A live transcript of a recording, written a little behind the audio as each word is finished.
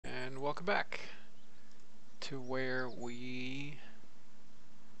welcome back to where we...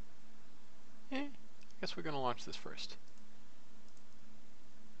 I guess we're going to launch this first.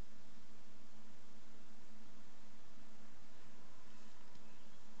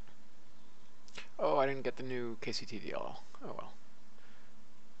 Oh, I didn't get the new KCTDL. Oh well.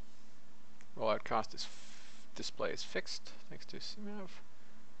 Rollout cost is display is fixed, thanks to CMAV.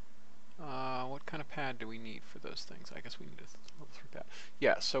 What kind of pad do we need for those things? I guess we need a level 3 pad.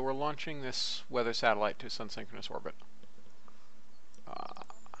 Yeah, so we're launching this weather satellite to sun-synchronous orbit.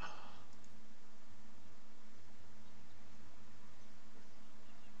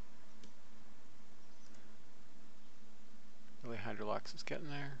 Really, Hydrolox is getting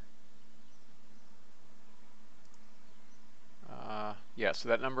there. Yeah, so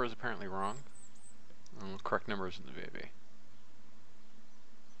that number is apparently wrong. Correct number is in the VAB.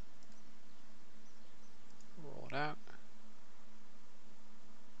 Roll it out.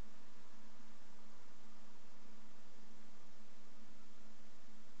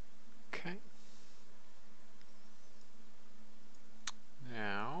 Okay.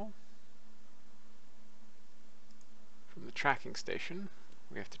 Now, from the tracking station,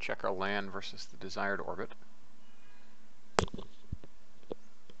 we have to check our land versus the desired orbit.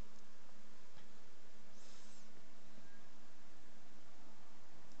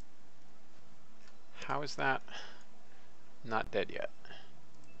 How is that not dead yet?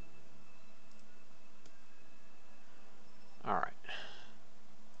 Alright.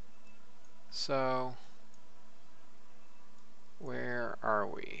 So, where are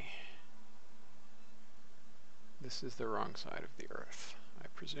we? This is the wrong side of the Earth, I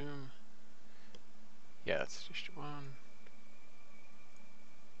presume. Yeah, that's just one.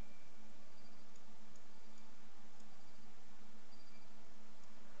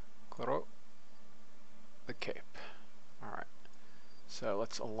 Coro. The Cape. Alright. So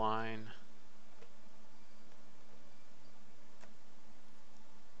let's align.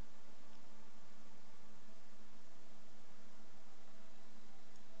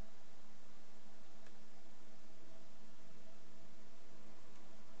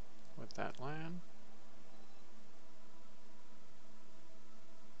 With that land.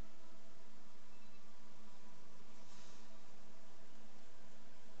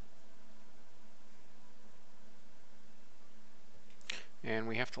 And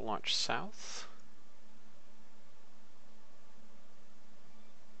we have to launch south.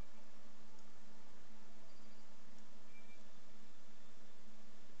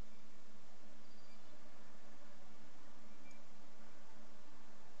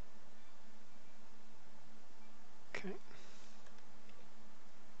 Okay.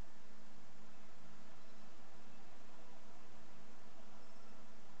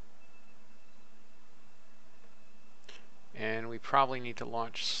 And we probably need to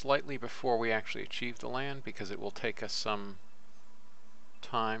launch slightly before we actually achieve the land because it will take us some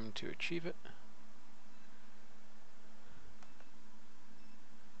time to achieve it.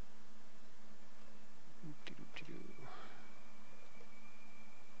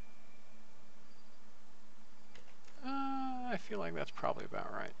 I feel like that's probably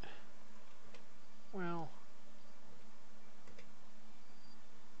about right. Well,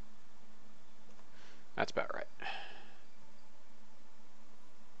 that's about right.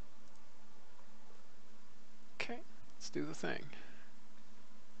 Okay, let's do the thing.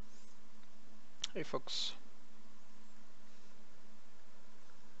 Hey folks.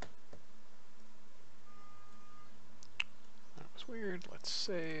 That was weird. Let's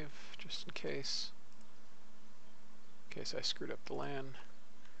save just in case. In case I screwed up the land.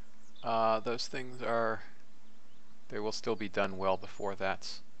 Those things are, they will still be done well before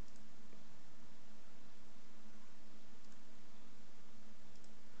that's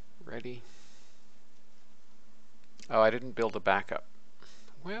ready. Oh, I didn't build a backup.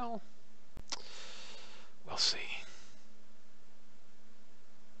 Well, we'll see.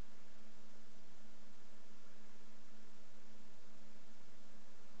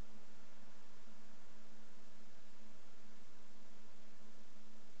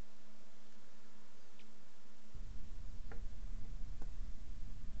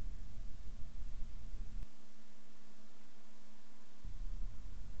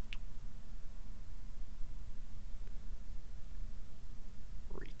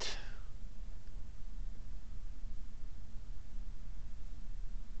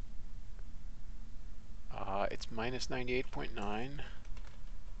 It's minus 98.9,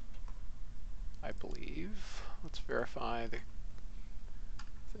 I believe. Let's verify the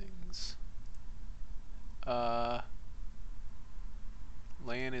things. LAN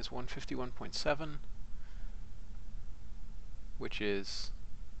is 151.7, which is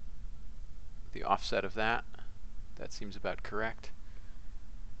the offset of that. That seems about correct.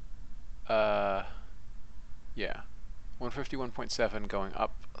 Yeah, 151.7 going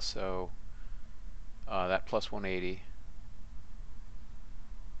up, so that plus 180.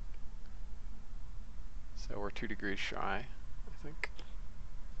 So we're 2 degrees shy, I think.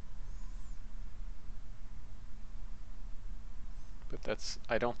 But that's,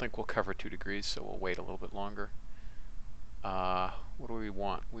 I don't think we'll cover 2 degrees, so we'll wait a little bit longer. What do we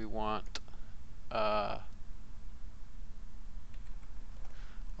want? We want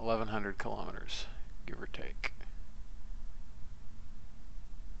 1,100 kilometers, give or take.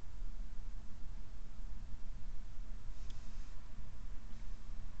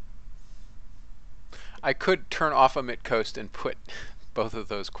 I could turn off emit coast and put both of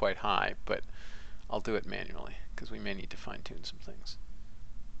those quite high, but I'll do it manually because we may need to fine-tune some things.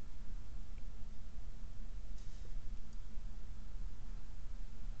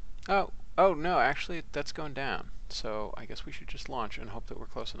 Oh no, actually that's going down. So I guess we should just launch and hope that we're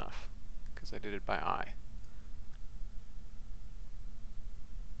close enough because I did it by eye.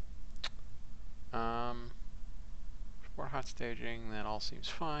 For hot staging, that all seems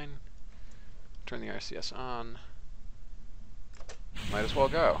fine. Turn the RCS on. Might as well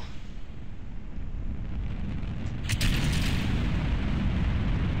go.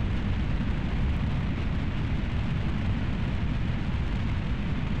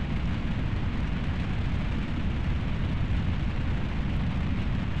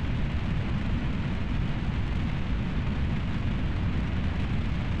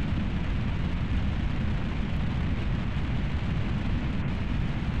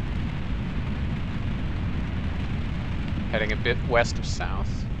 Heading a bit west of south.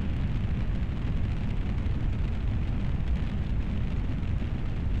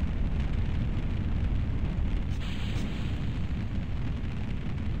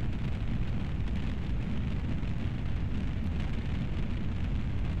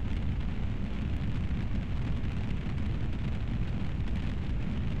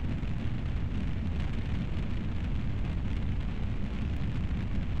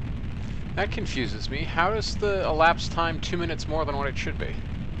 That confuses me. How is the elapsed time 2 minutes more than what it should be?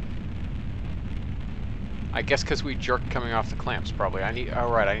 I guess because we jerked coming off the clamps, probably. I need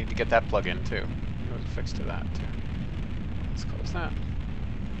to get that plug in too. There was a fix to that too. Let's close that.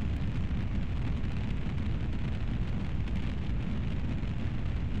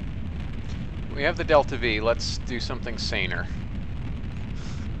 We have the delta V. Let's do something saner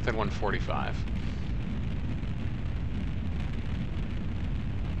than 145.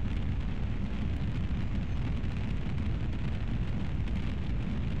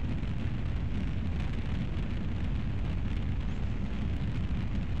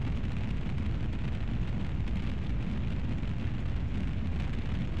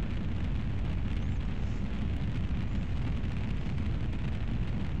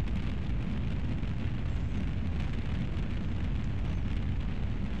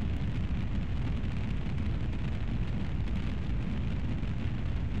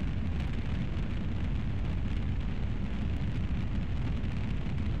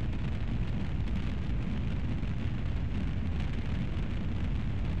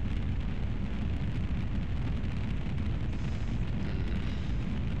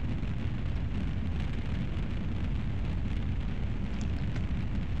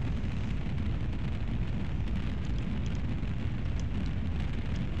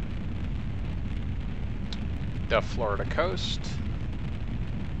 The Florida coast.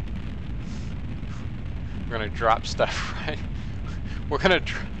 We're gonna drop stuff, right? We're gonna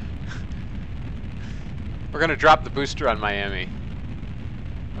drop the booster on Miami.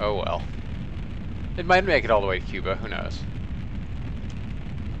 Oh well. It might make it all the way to Cuba. Who knows?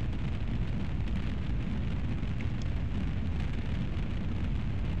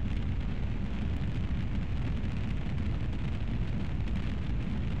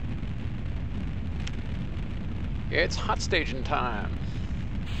 It's hot staging time.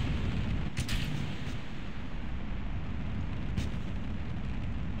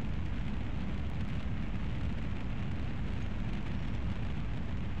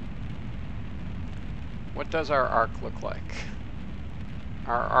 What does our arc look like?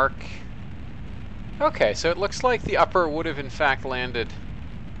 Our arc... Okay, so it looks like the upper would have in fact landed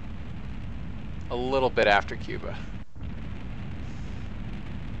a little bit after Cuba.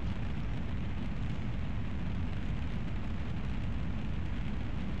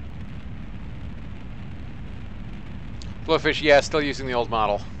 Blowfish, yeah, still using the old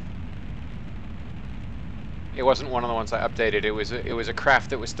model. It wasn't one of the ones I updated. It was a craft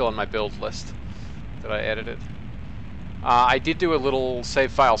that was still on my build list that I edited. I did do a little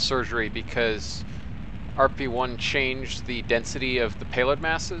save file surgery because RP-1 changed the density of the payload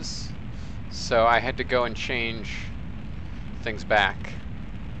masses, so I had to go and change things back.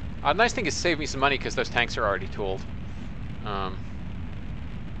 The nice thing is save me some money because those tanks are already tooled.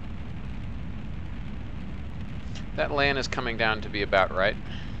 That LAN is coming down to be about right.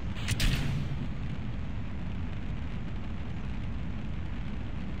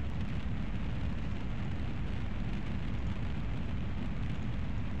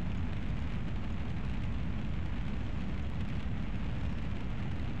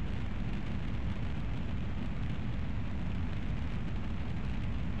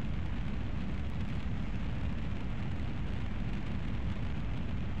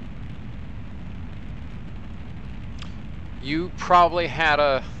 You probably had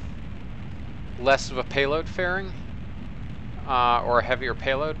a less of a payload fairing, or a heavier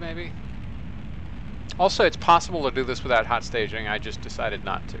payload maybe. Also, it's possible to do this without hot staging. I just decided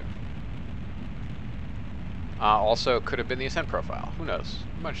not to. Also, it could have been the ascent profile. Who knows?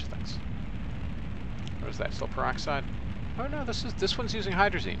 A bunch of things. What is that? Still peroxide? Oh no, this one's using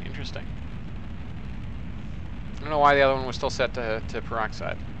hydrazine. Interesting. I don't know why the other one was still set to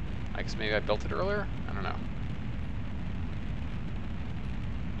peroxide. I guess maybe I built it earlier? I don't know.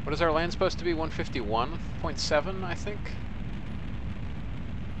 What is our land supposed to be? 151.7, I think?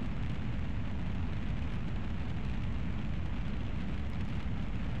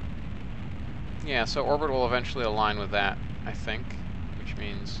 Yeah, so orbit will eventually align with that, I think, which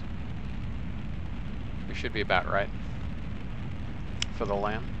means we should be about right for the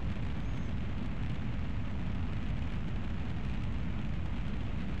land.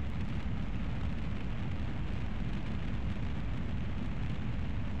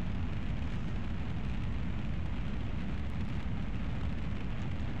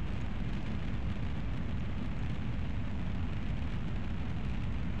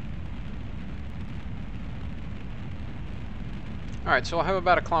 Alright, so we'll have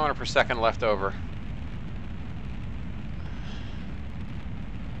about 1 kilometer per second left over.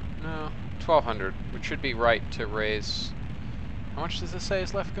 No, 1200, which should be right to raise. How much does this say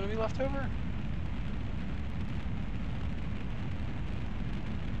is going to be left over?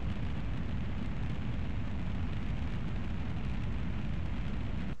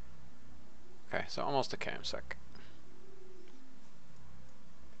 Okay, so almost a kmsec.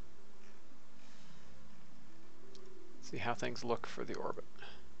 See how things look for the orbit.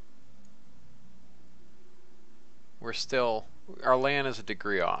 We're still, our LAN is a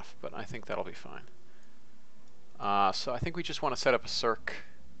degree off, but I think that'll be fine. So I think we just want to set up a circ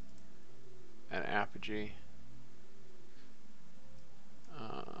and apogee.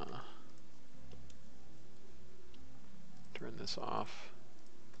 Turn this off.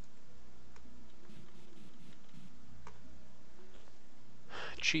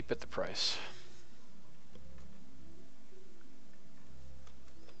 Cheap at the price.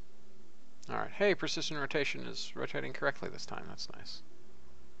 Alright, hey, persistent rotation is rotating correctly this time, that's nice.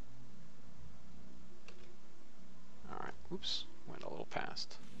 Alright, oops, went a little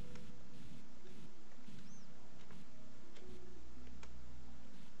past.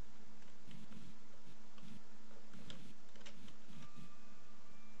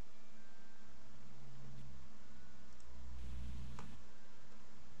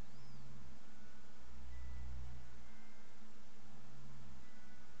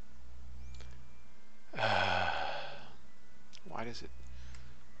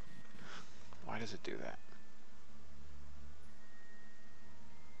 Why does it do that?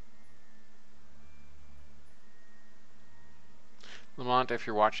 Lamont, if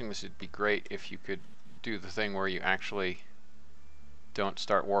you're watching this, it'd be great if you could do the thing where you actually don't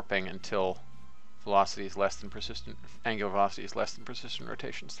start warping until velocity is less than persistent, angular velocity is less than persistent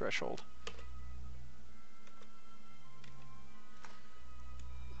rotation's threshold.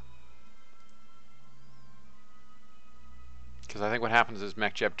 Because I think what happens is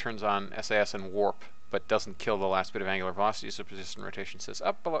MechJeb turns on SAS and warp, but doesn't kill the last bit of angular velocity, so persistent rotation says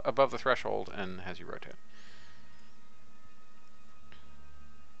up above the threshold and has you rotate.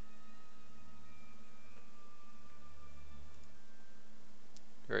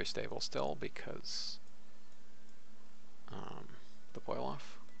 Very stable still because the boil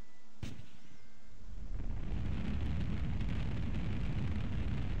off.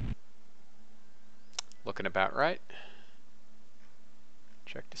 Looking about right.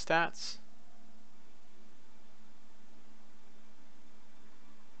 Check the stats.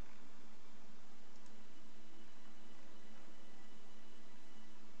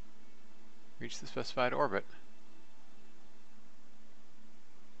 Reach the specified orbit.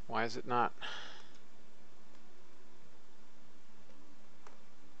 Why is it not?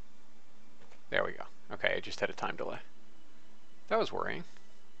 Okay, it just had a time delay. That was worrying.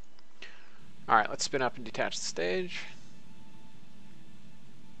 Alright, let's spin up and detach the stage.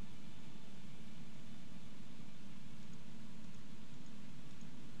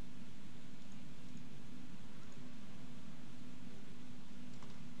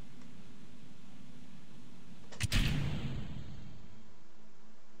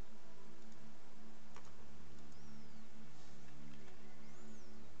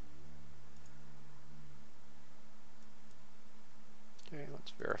 Okay,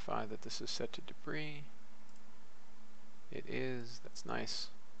 let's verify that this is set to debris. It is. That's nice.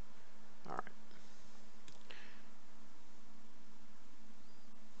 All right.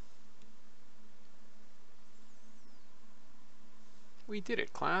 We did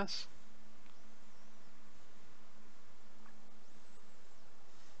it, class.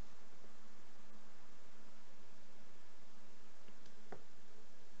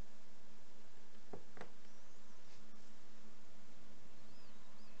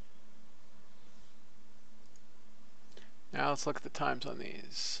 Now let's look at the times on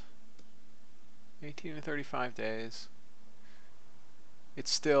these. 18 to 35 days.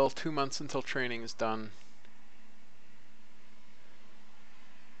 It's still 2 months until training is done.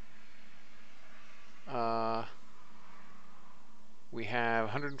 We have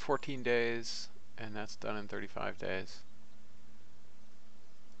 114 days, and that's done in 35 days.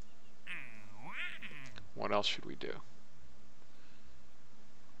 What else should we do?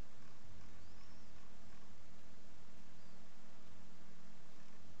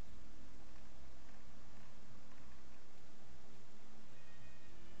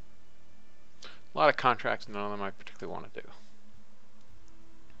 A lot of contracts, none of them I particularly want to do.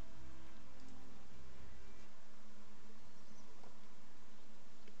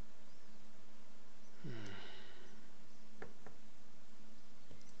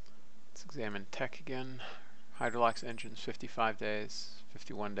 Let's examine tech again. Hydrolox engines, 55 days,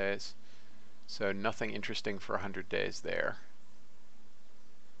 51 days. So nothing interesting for 100 days there.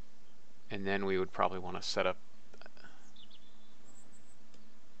 And then we would probably want to set up...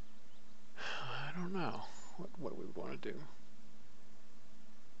 I don't know what we would want to do.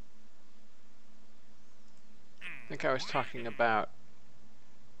 I think I was talking about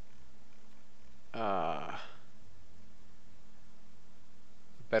a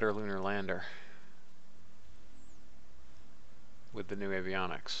better lunar lander with the new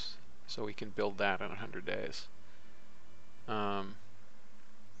avionics, so we can build that in 100 days.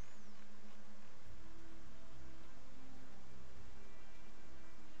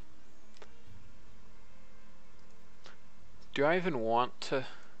 Do I even want to...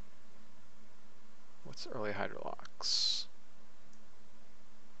 What's early Hydrolox?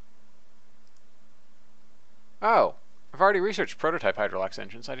 Oh, I've already researched prototype Hydrolox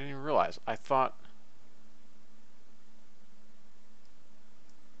engines. I didn't even realize. I thought...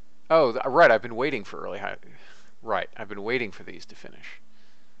 Oh, right, I've been waiting for early Right, I've been waiting for these to finish.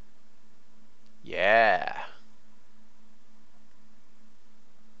 Yeah.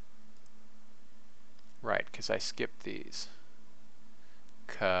 Right, because I skipped these.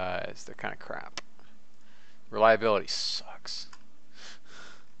 Because they're kind of crap. Reliability sucks.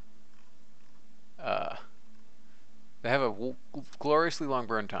 They have a gloriously long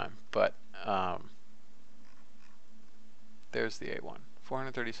burn time, but there's the A1.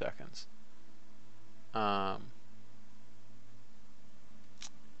 430 seconds. But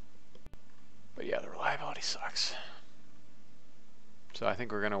yeah, the reliability sucks. So I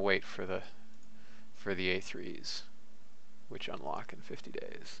think we're gonna wait for the A3s, which unlock in 50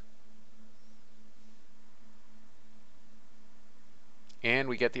 days. And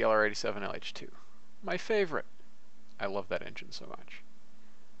we get the LR87 LH2. My favorite. I love that engine so much.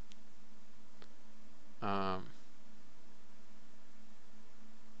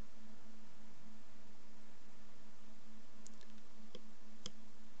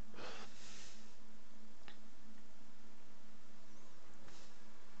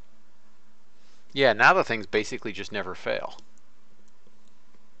 Yeah, now the things basically just never fail.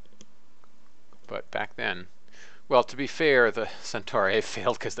 But back then, well, to be fair, the Centauri A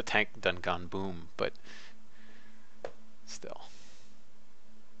failed because the tank done gone boom, but still.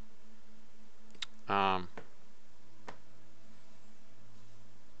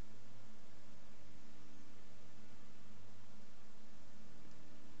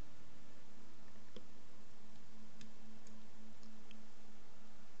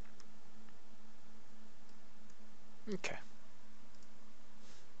 Okay.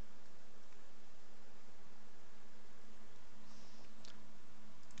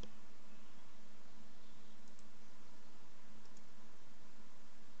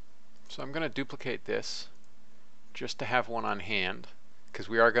 So I'm going to duplicate this just to have one on hand, because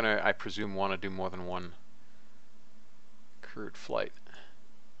we are going to, I presume, want to do more than one crewed flight.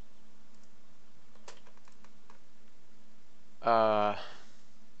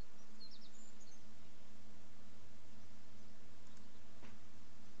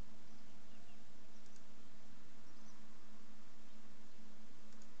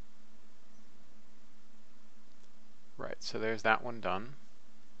 Right, so there's that one done.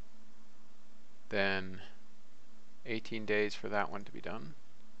 Then 18 days for that one to be done.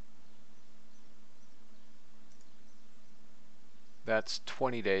 That's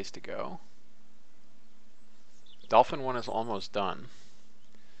 20 days to go. Dolphin 1 is almost done.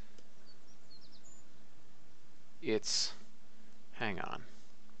 It's, hang on.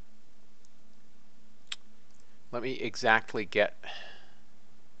 Let me exactly get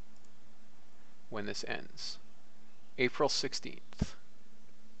when this ends. April 16th.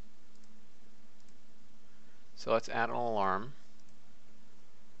 So let's add an alarm.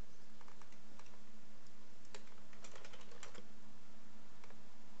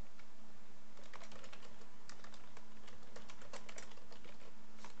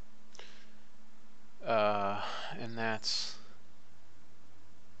 And that's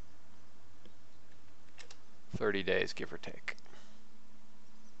 30 days, give or take.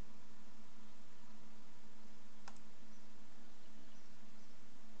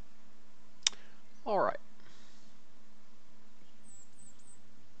 All right.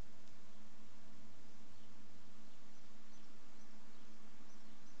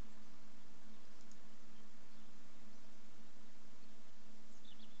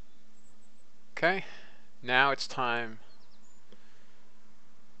 Okay, now it's time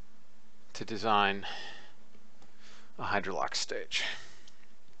to design a Hydrolox stage.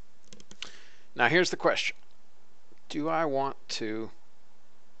 Now here's the question. Do I want to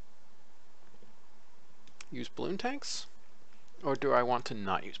use balloon tanks, or do I want to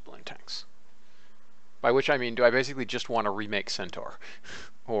not use balloon tanks? By which I mean, do I basically just want to remake Centaur?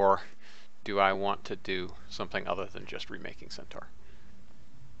 Or do I want to do something other than just remaking Centaur?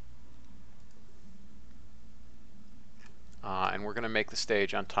 And we're going to make the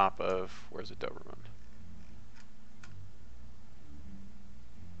stage on top of, where's the Doberman?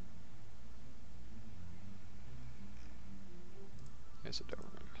 There's a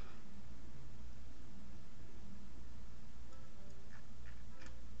Doberman.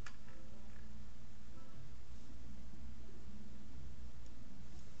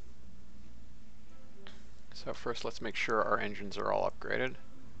 So first let's make sure our engines are all upgraded.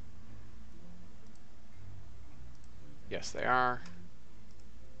 Yes, they are.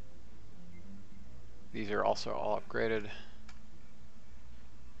 These are also all upgraded.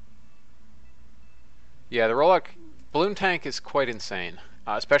 Yeah, the rollout balloon tank is quite insane,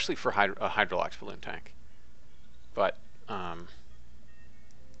 especially for a Hydrolox balloon tank. But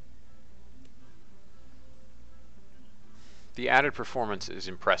the added performance is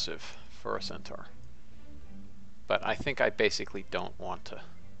impressive for a Centaur. But I think I basically don't want to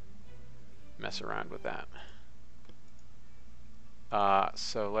mess around with that.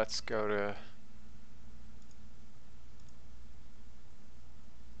 So let's go to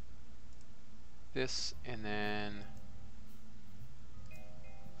this, and then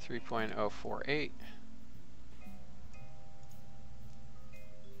 3.048.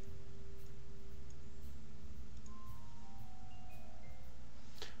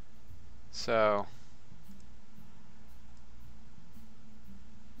 So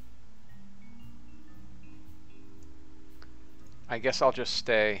I guess I'll just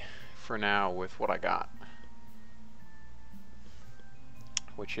stay for now with what I got,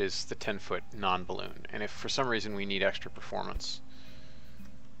 which is the 10-foot non-balloon. And if for some reason we need extra performance,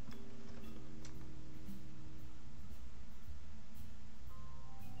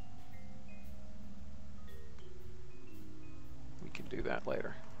 we can do that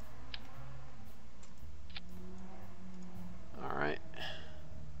later. All right.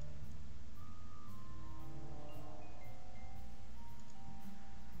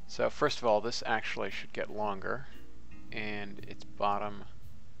 So first of all, this actually should get longer, and its bottom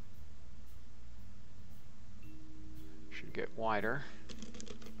should get wider.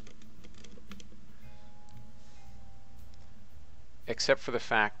 Except for the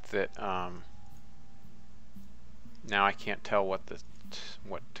fact that now I can't tell what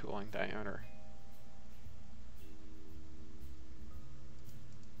tooling diameter.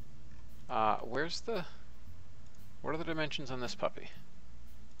 What are the dimensions on this puppy?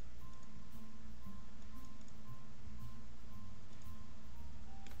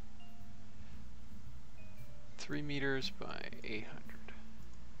 .3 meters by 800.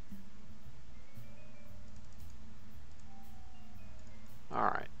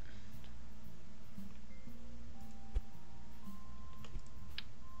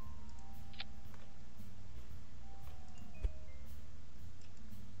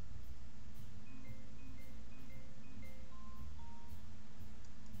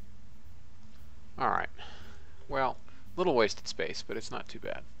 Little wasted space, but it's not too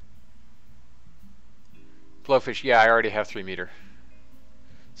bad. Blowfish, yeah, I already have 3 meter.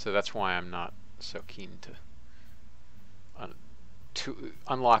 So that's why I'm not so keen to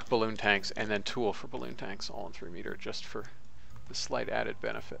unlock balloon tanks and then tool for balloon tanks all in 3 meter, just for the slight added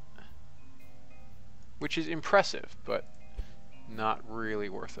benefit. Which is impressive, but not really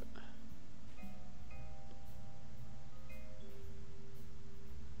worth it.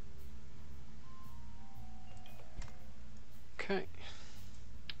 Okay.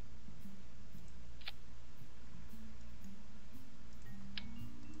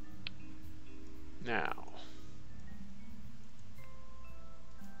 Now,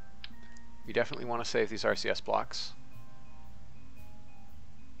 we definitely want to save these RCS blocks.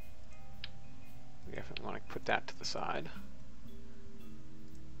 We definitely want to put that to the side.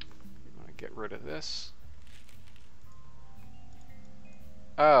 We want to get rid of this.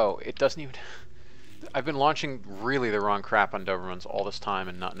 Oh, it doesn't even... I've been launching really the wrong crap on Dobermans all this time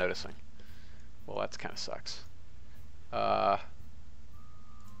and not noticing. Well, that kind of sucks.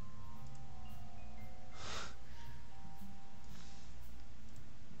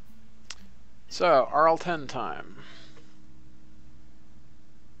 So, RL10 time.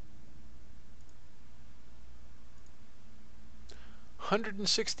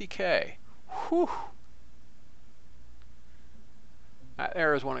 $160K. Whew.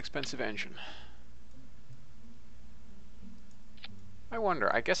 There is one expensive engine. I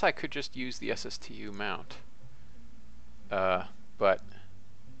wonder, I guess I could just use the SSTU mount. But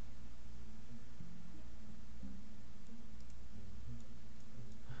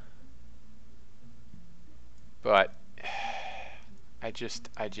I just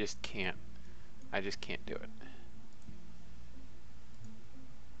can't do it.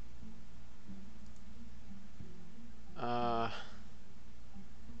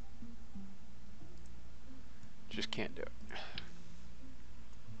 Just can't do it.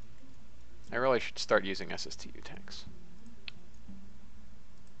 I really should start using SSTU tanks.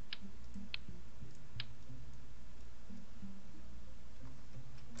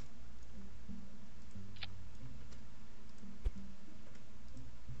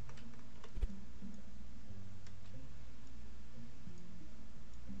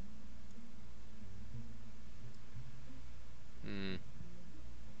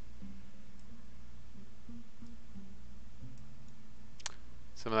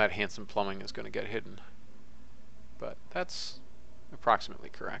 Some of that handsome plumbing is going to get hidden, but that's approximately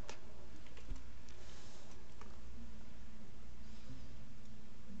correct.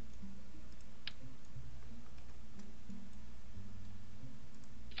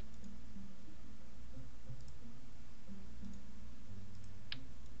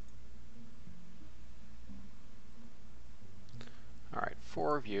 All right,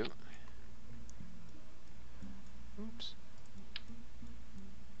 for review. Oops.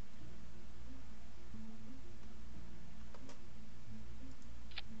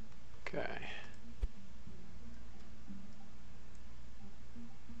 Okay.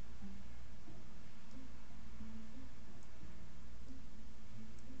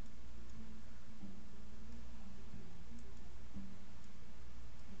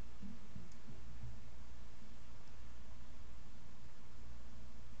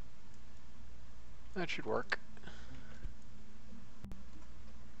 That should work.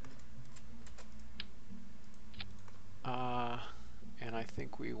 And I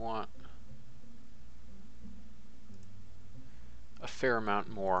think we want a fair amount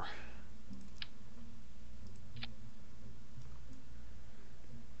more.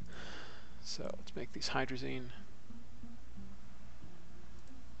 So let's make these hydrazine.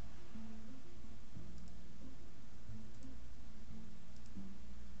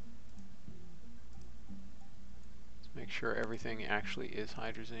 Let's make sure everything actually is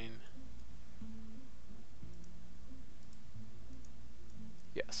hydrazine.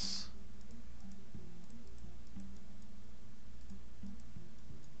 Yes.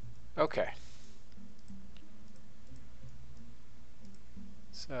 Okay.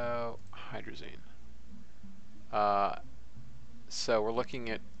 So, hydrazine. So we're looking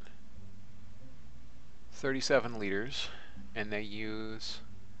at 37 liters, and they use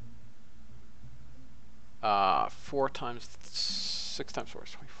 4 times 6 times 4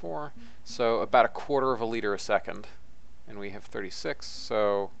 is 24, so about 1/4 of a liter a second, and we have 36,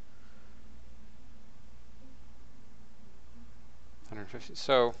 so 150.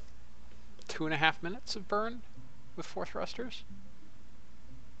 So 2.5 minutes of burn with 4 thrusters.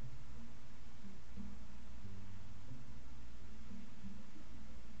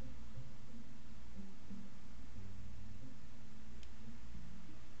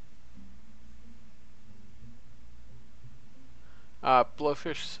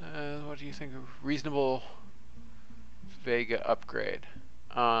 Blowfish, what do you think of reasonable Vega upgrade?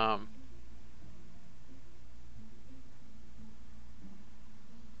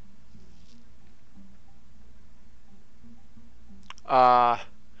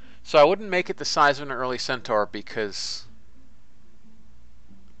 So I wouldn't make it the size of an early Centaur because,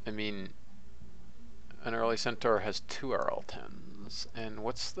 I mean, an early Centaur has 2 RL10s, and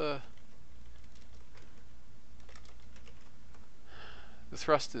what's the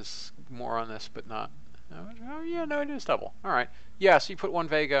thrust is more on this, but not. Oh yeah, no, it is double. All right, yeah. So you put 1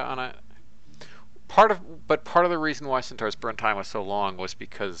 Vega on a part of the reason why Centaur's burn time was so long was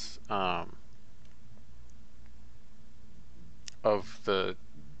because of the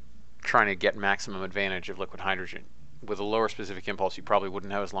trying to get maximum advantage of liquid hydrogen. With a lower specific impulse, you probably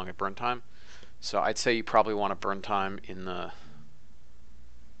wouldn't have as long a burn time. So I'd say you probably want a burn time in the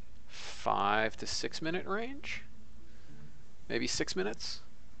 5 to 6 minute range, maybe 6 minutes.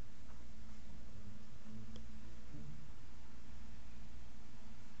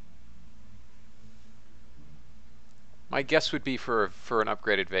 My guess would be for an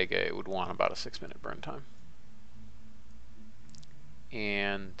upgraded Vega, it would want about a 6-minute burn time.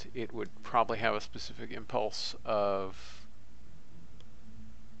 And it would probably have a specific impulse of,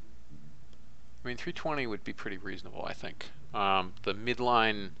 I mean, 320 would be pretty reasonable, I think. The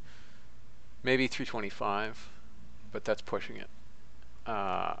midline, maybe 325, but that's pushing it.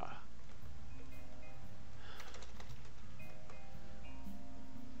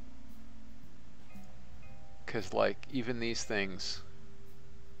 Because, like, even these things,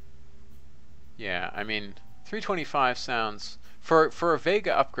 yeah, I mean, 325 sounds, for a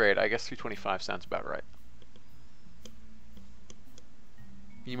Vega upgrade, I guess 325 sounds about right.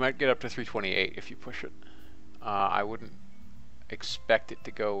 You might get up to 328 if you push it. I wouldn't expect it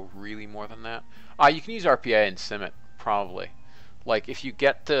to go really more than that. You can use RPA and sim it, probably. Like, if you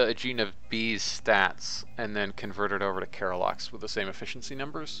get the Agena B's stats and then convert it over to Hydrolox with the same efficiency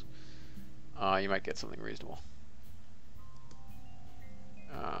numbers, you might get something reasonable.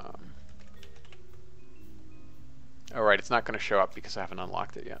 Oh, right, it's not going to show up because I haven't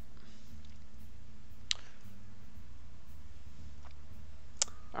unlocked it yet.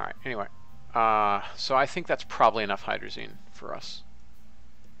 All right, anyway. So I think that's probably enough hydrazine for us.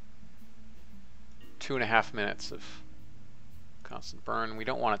 2.5 minutes of constant burn. We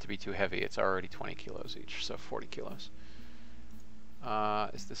don't want it to be too heavy. It's already 20 kilos each, so 40 kilos.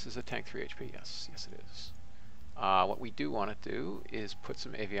 This is a tank 3 HP? Yes, yes it is. What we do want to do is put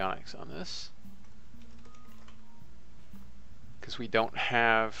some avionics on this. Because we don't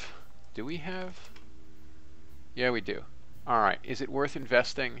have... Do we have? Yeah, we do. Alright, is it worth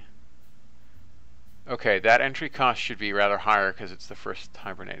investing? Okay, that entry cost should be rather higher because it's the first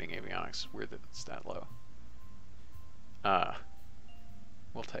hibernating avionics. Weird that it's that low.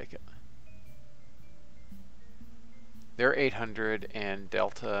 We'll take it. They're 800 and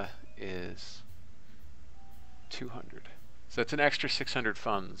Delta is 200. So it's an extra 600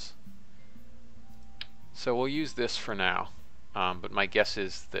 funds. So we'll use this for now. But my guess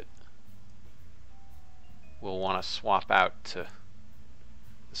is that we'll want to swap out to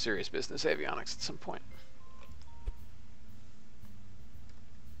the serious business avionics at some point.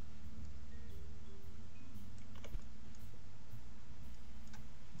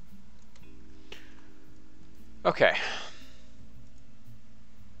 Okay.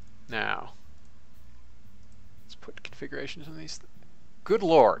 Now, let's put configurations on these. Good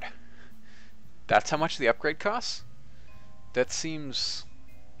Lord. That's how much the upgrade costs? That seems...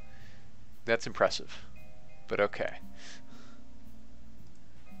 That's impressive. But okay.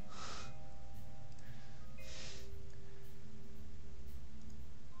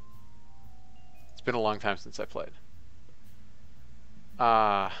 It's been a long time since I played.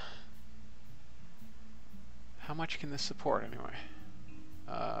 How much can this support anyway?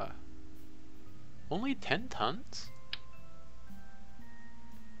 Only 10 tons?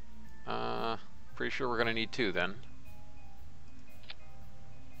 Pretty sure we're gonna need 2 then.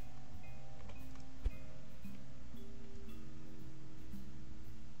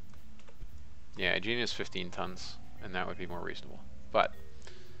 Yeah, Agena is 15 tons, and that would be more reasonable. But,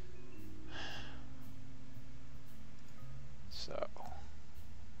 so.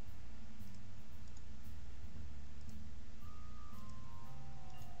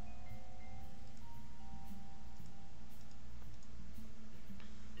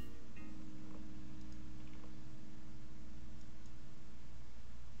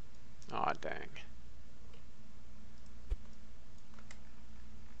 Aw, dang.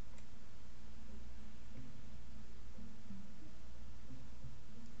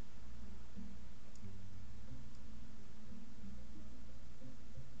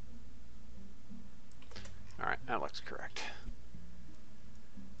 Hydrolox correct.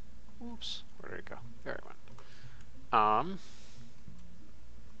 Oops, where did it go? There it went.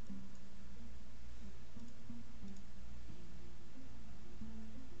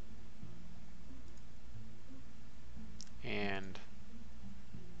 And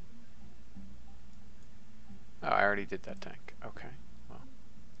oh, I already did that tank. Okay, well,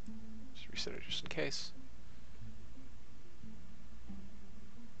 just reset it just in case.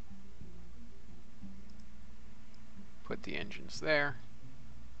 Put the engines there.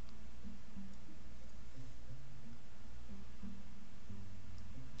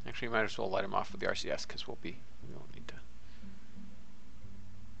 Actually, you might as well light them off with the RCS because we won't need to.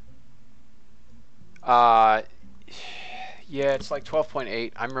 Yeah, it's like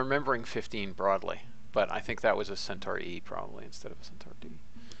 12.8. I'm remembering 15 broadly, but I think that was a Centaur E probably instead of a Centaur D.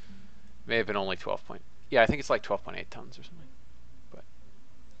 May have been only 12 point. Yeah, I think it's like 12.8 tons or something. But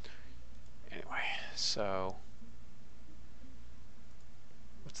anyway, so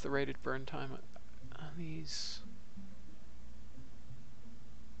what's the rated burn time on these?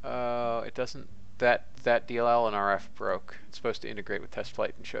 It doesn't. That DLL and RF broke. It's supposed to integrate with test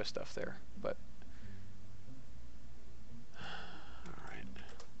flight and show stuff there, but.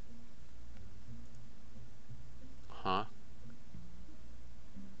 Huh?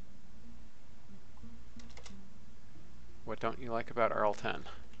 What don't you like about RL10?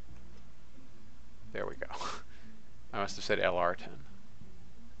 There we go. I must have said LR10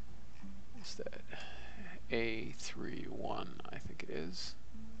 instead. A31, I think it is.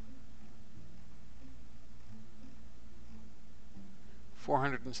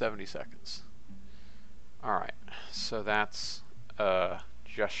 470 seconds. All right, so that's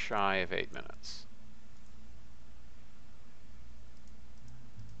just shy of 8 minutes.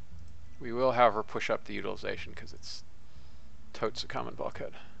 We will, however, push up the utilization because it's totes a common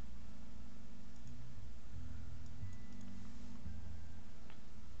bulkhead.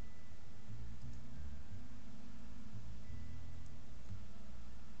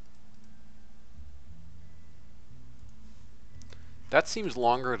 That seems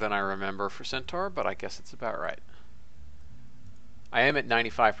longer than I remember for Centaur, but I guess it's about right. I am at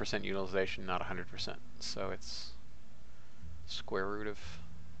 95% utilization, not 100%, so it's square root of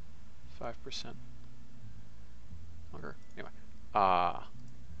 5% longer. Anyway,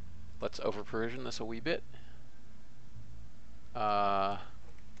 let's over provision this a wee bit.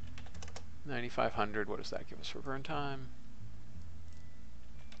 9,500, what does that give us for burn time?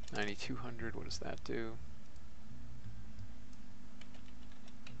 9,200, what does that do?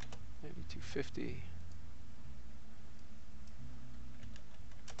 9,250.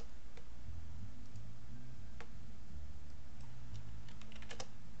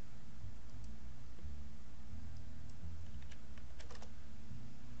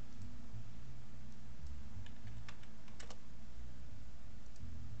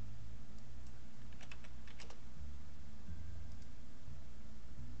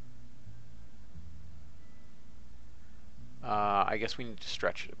 I guess we need to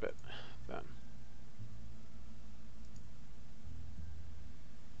stretch it a bit then.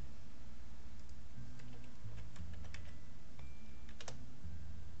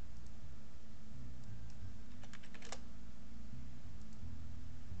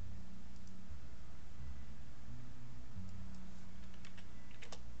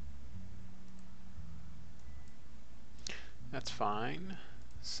 That's fine.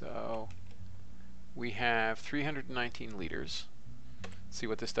 So we have 319 liters. Let's see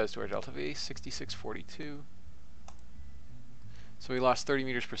what this does to our delta V. 6642. So we lost 30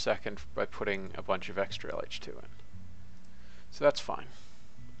 meters per second by putting a bunch of extra LH2 in. So that's fine.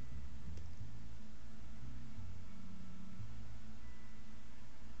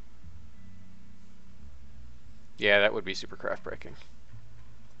 Yeah, that would be supercraft braking.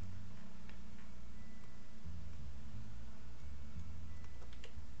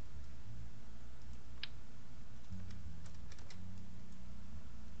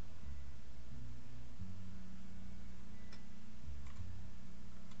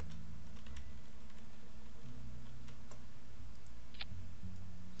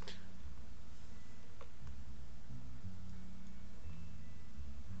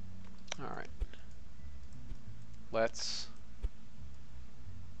 All right. Let's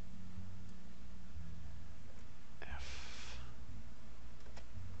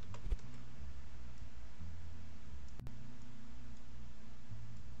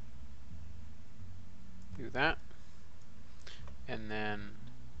do that. And then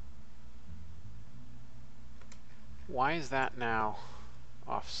why is that now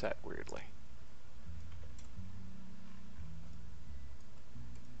offset weirdly?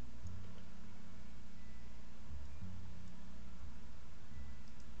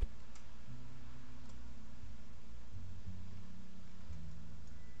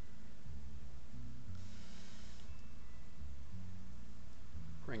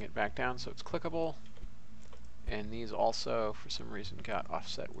 it back down so it's clickable. And these also, for some reason, got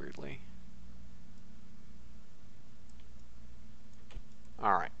offset weirdly.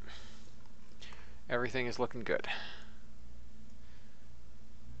 All right. Everything is looking good.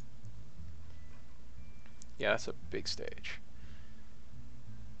 Yeah, that's a big stage.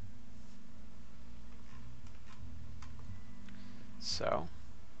 So,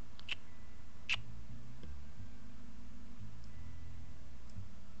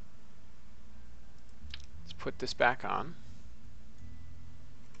 let's put this back on.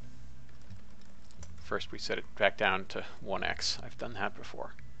 First we set it back down to 1x. I've done that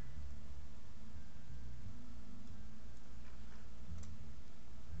before.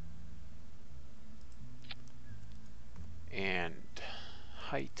 And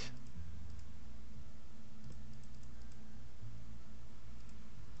height.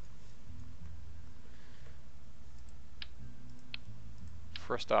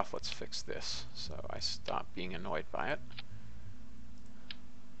 First off, let's fix this so I stop being annoyed by it.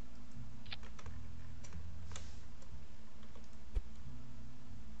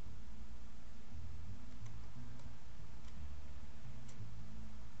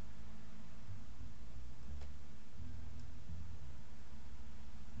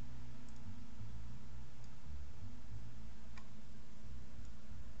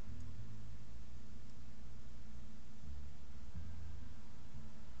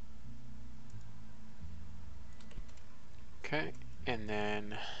 Okay, and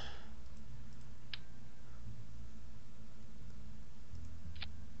then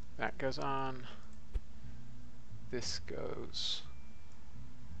that goes on. This goes.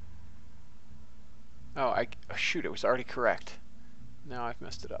 Oh, shoot, it was already correct. Now I've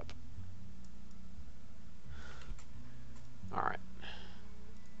messed it up. All right.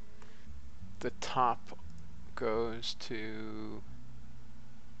 The top goes to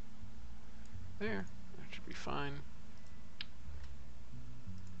there. That should be fine.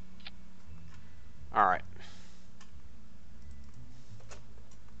 All right.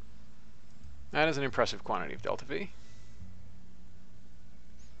 That is an impressive quantity of delta V.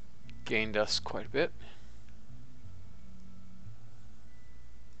 Gained us quite a bit.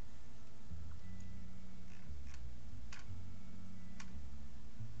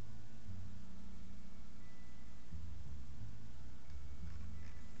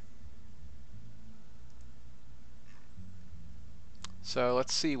 So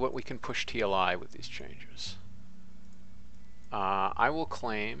let's see what we can push TLI with these changes. I will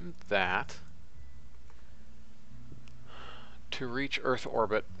claim that to reach Earth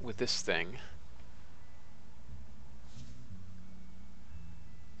orbit with this thing,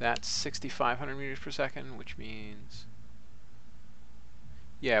 that's 6,500 meters per second, which means,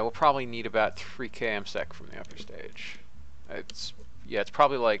 yeah, we'll probably need about 3 km/s from the upper stage. It's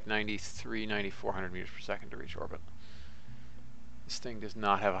probably like 9,400 meters per second to reach orbit. This thing does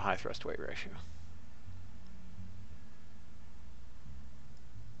not have a high thrust-weight ratio.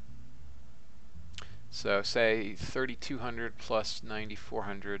 So say 3,200 plus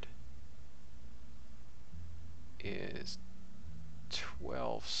 9,400 is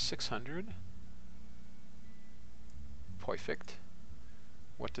 12,600. Perfect.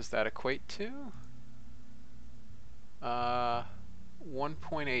 What does that equate to?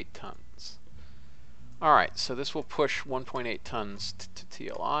 1.8 tons. Alright, so this will push 1.8 tons to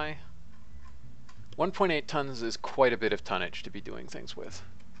TLI. 1.8 tons is quite a bit of tonnage to be doing things with.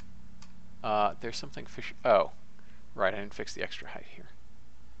 There's something fishy. Oh, right, I didn't fix the extra height here.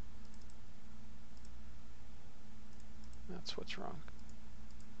 That's what's wrong.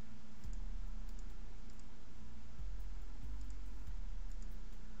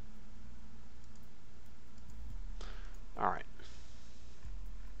 All right.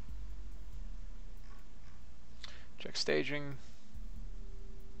 Check staging.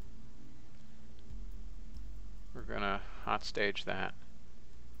 We're gonna hot stage that.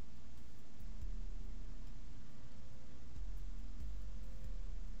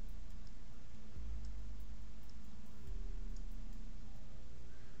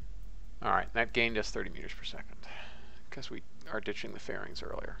 Alright, that gained us 30 meters per second because we are ditching the fairings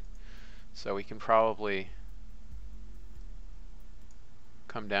earlier. So we can probably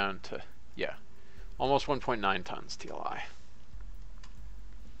come down to, yeah, almost 1.9 tons TLI.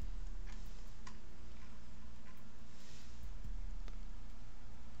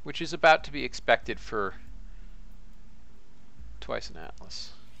 Which is about to be expected for twice an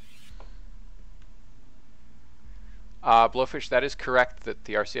atlas. Blowfish, that is correct that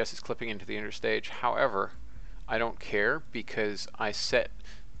the RCS is clipping into the interstage. However, I don't care because I set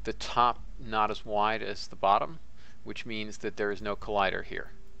the top not as wide as the bottom, which means that there is no collider here.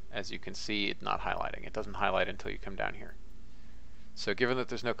 as you can see, it's not highlighting. It doesn't highlight until you come down here. So given that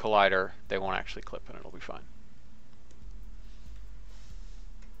there's no collider, they won't actually clip and it'll be fine.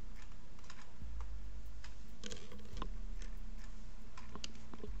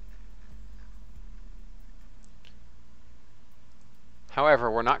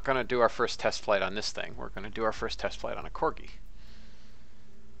 However, we're not going to do our first test flight on this thing. We're going to do our first test flight on a Corgi.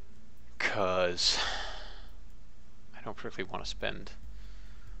 Because I don't particularly want to spend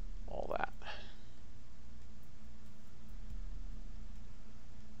all that.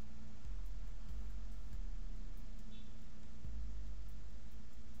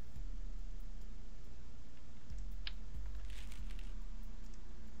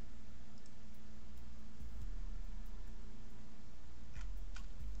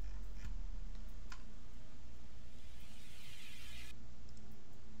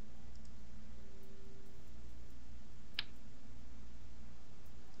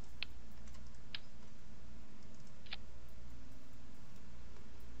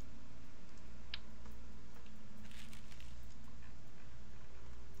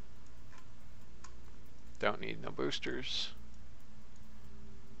 Don't need no boosters.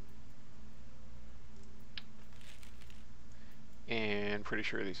 And pretty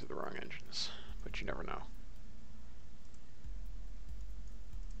sure these are the wrong engines, but you never know.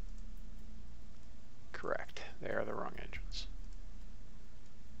 Correct, they are the wrong engines.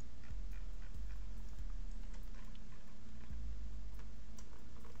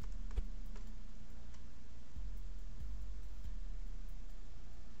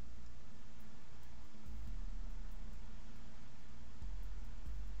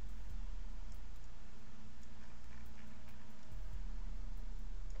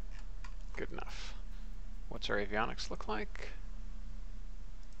 Good enough. What's our avionics look like?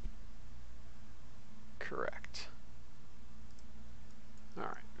 Correct. All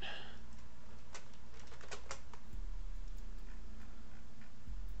right.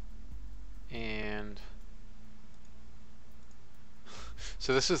 And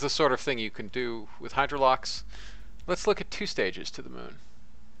so this is the sort of thing you can do with Hydrolox. Let's look at 2 stages to the moon.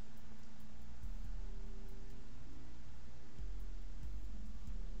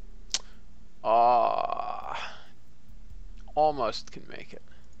 Almost can make it.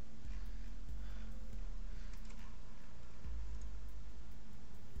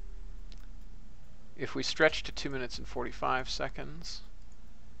 If we stretch to 2 minutes and 45 seconds.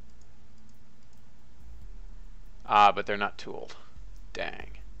 But they're not tooled.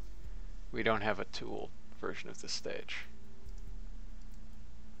 Dang. We don't have a tooled version of this stage.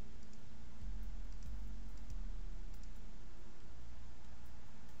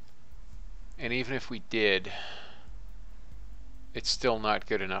 And even if we did, it's still not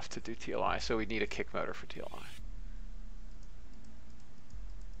good enough to do TLI, so we need a kick motor for TLI.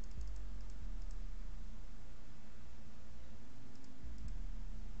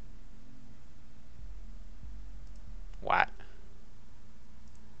 What?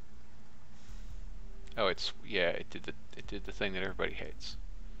 Oh, it's, yeah, it did the thing that everybody hates.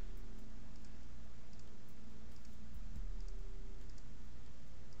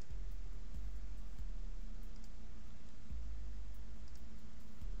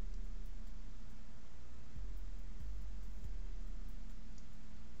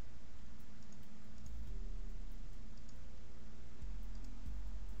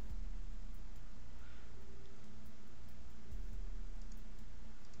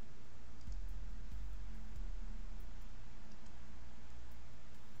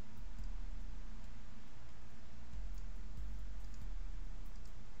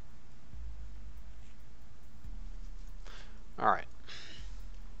 All right.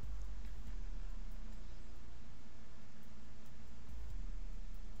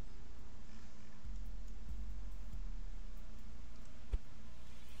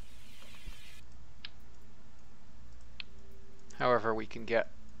 However, we can get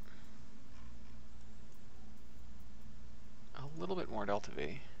a little bit more delta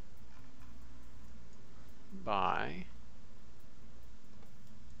V by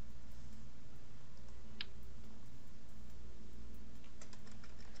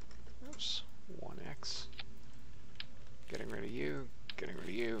oops, 1x, getting rid of you,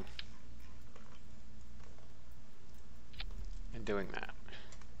 and doing that.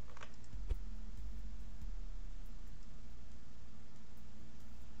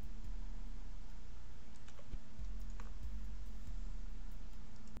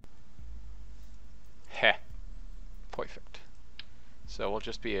 Heh. Perfect. So we'll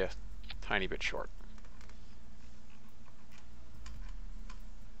just be a tiny bit short.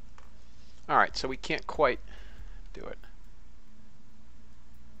 Alright, so we can't quite do it.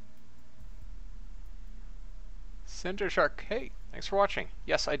 Center Shark, hey, thanks for watching.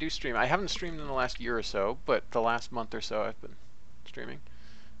 Yes, I do stream. I haven't streamed in the last year or so, but the last month or so I've been streaming.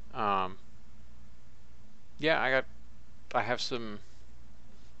 Yeah, I have some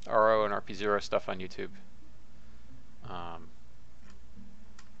RO and RP-0 stuff on YouTube.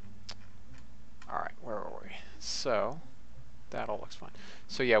 Alright, where are we? So, that all looks fine.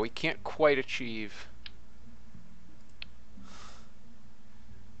 So yeah, we can't quite achieve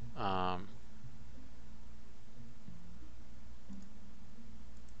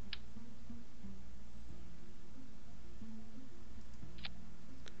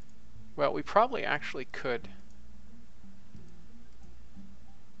well, we probably actually could.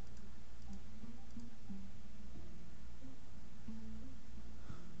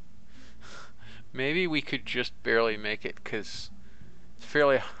 Maybe we could just barely make it because it's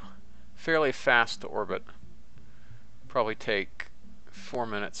fairly fast to orbit. Probably take 4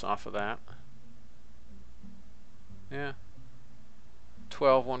 minutes off of that. Yeah.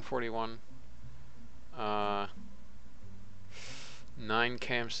 12, 141. 9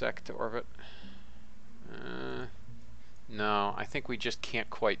 km/s to orbit. No, I think we just can't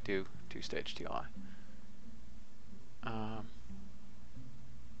quite do two-stage TLI.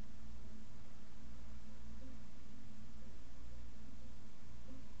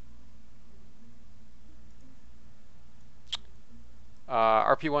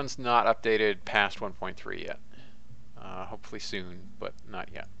 RP-1's not updated past 1.3 yet. Hopefully soon, but not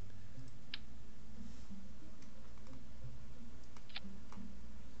yet.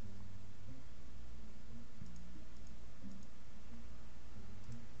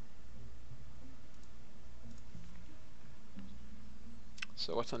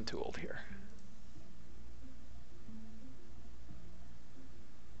 So what's untooled here?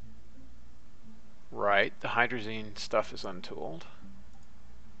 Right, the hydrazine stuff is untooled.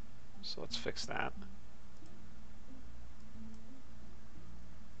 So let's fix that.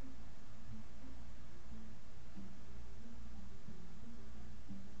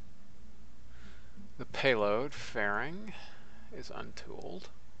 The payload, fairing, is untooled.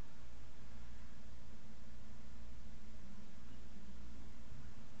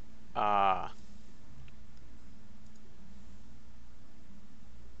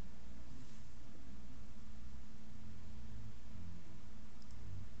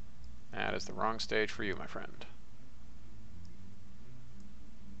 That is the wrong stage for you, my friend.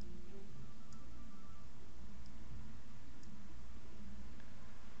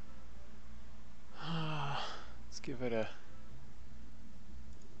 Let's give it a...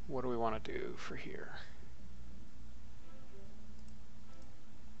 What do we want to do for here?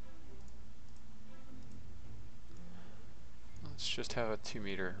 Let's just have a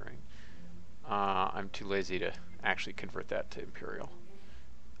 2-meter ring. I'm too lazy to actually convert that to imperial.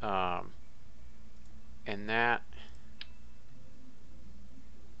 And that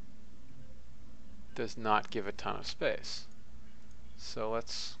does not give a ton of space. So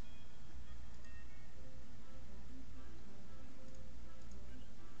let's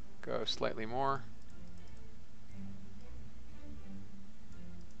go slightly more.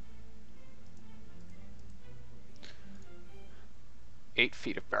 Eight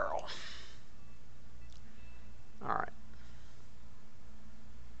feet of barrel. All right.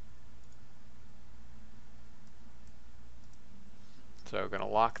 So we're going to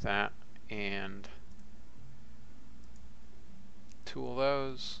lock that and tool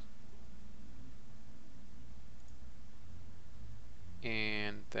those.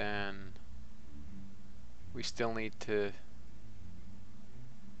 And then we still need to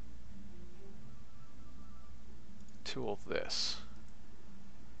tool this.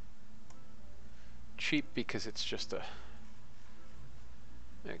 Cheap because it's just an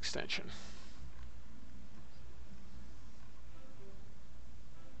extension.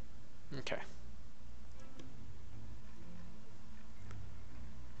 Okay.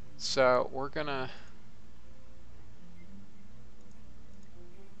 So we're gonna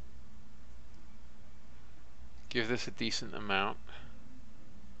give this a decent amount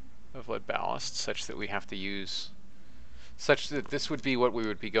of lead ballast such that we have to use, such that this would be what we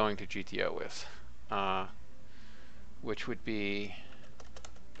would be going to GTO with, which would be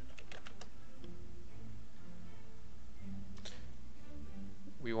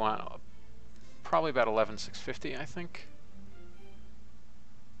we want probably about 11,650, I think.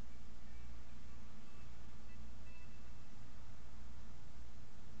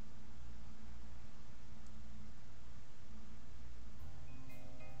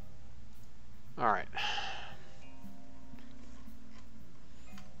 All right.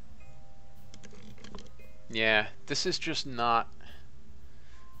 Yeah, this is just not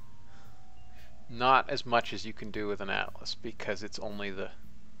Not as much as you can do with an atlas, because it's only the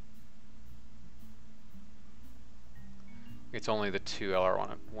two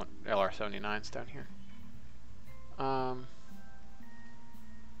LR79s down here.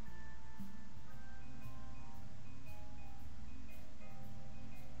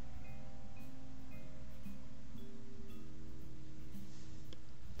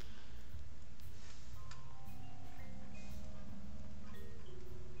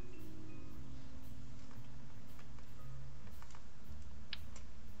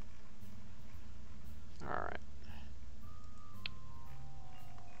 Alright.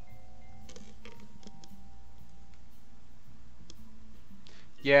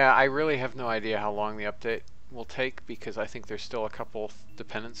 Yeah, I really have no idea how long the update will take, because I think there's still a couple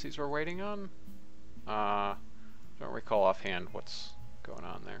dependencies we're waiting on. Don't recall offhand what's going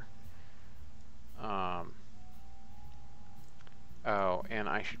on there. Oh, and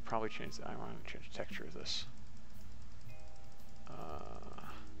I should probably change that. I want to change the texture of this.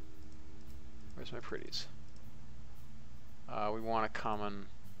 Where's my pretties? We want a common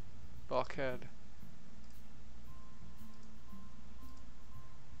bulkhead.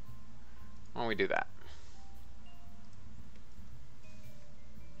 Why don't we do that?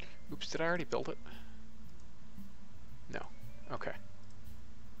 Oops, did I already build it? No. Okay.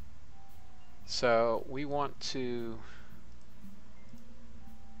 So we want to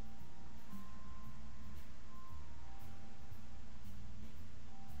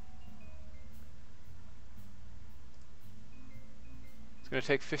it's going to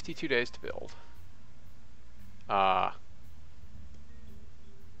take 52 days to build.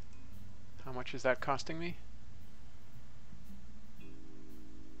 How much is that costing me?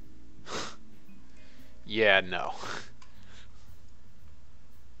 Yeah, no.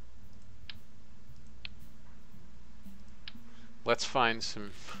 Let's find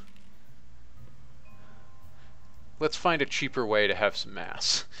a cheaper way to have some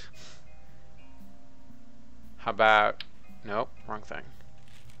mass. How about, nope, wrong thing.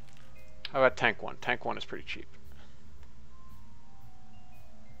 How about tank 1? Tank 1 is pretty cheap.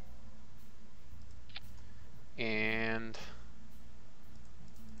 And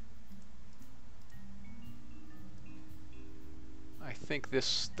I think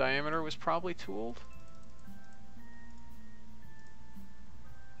this diameter was probably tooled.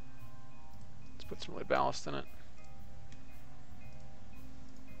 Let's put some lead ballast in it.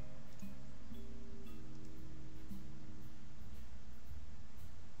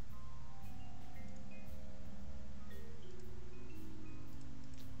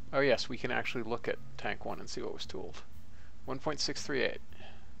 Oh yes, we can actually look at tank 1 and see what was tooled. 1.638.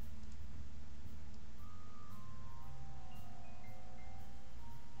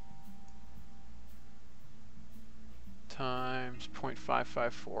 Times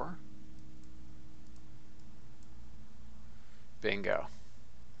 0.554. Bingo.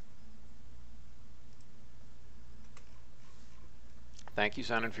 Thank you,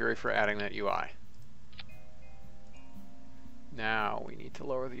 Sound and Fury, for adding that UI. Now we need to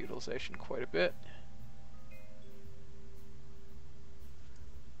lower the utilization quite a bit.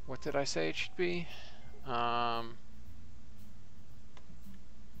 What did I say it should be? Something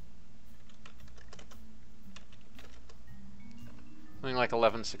like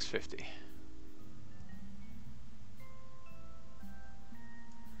 11,650.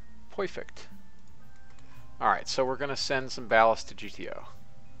 Perfect. Alright, so we're going to send some ballast to GTO.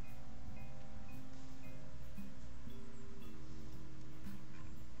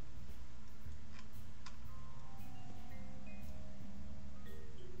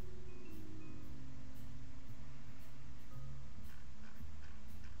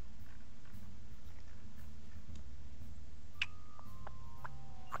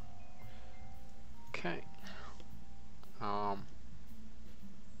 Okay.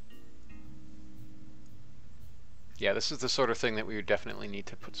 Yeah, this is the sort of thing that we would definitely need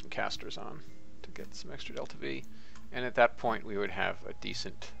to put some casters on to get some extra delta V, and at that point we would have a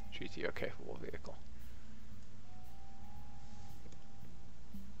decent GTO capable vehicle.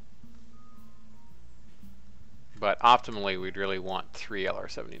 But optimally we'd really want 3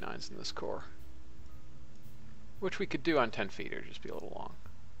 LR79s in this core, which we could do on 10 feet, or just be a little long.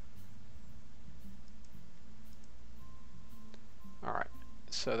 Alright,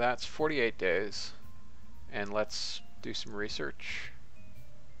 so that's 48 days, and let's do some research.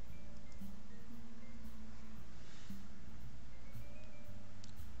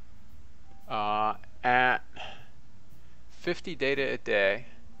 At 50 data a day,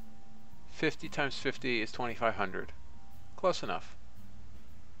 50 times 50 is 2,500. Close enough.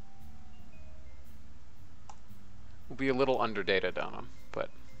 We'll be a little underdated on them, but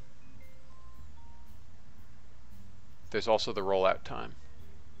there's also the rollout time.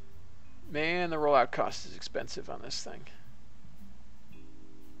 Man, the rollout cost is expensive on this thing.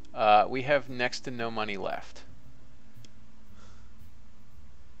 We have next to no money left.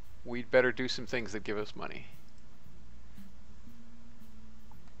 We'd better do some things that give us money.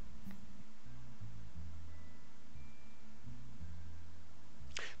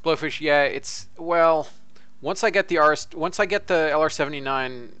 Blowfish, yeah, it's, well, once I get the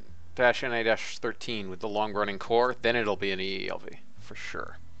LR79-NA-13 with the long running core, then it'll be an EELV for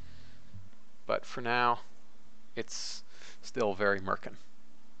sure. But for now, it's still very merkin.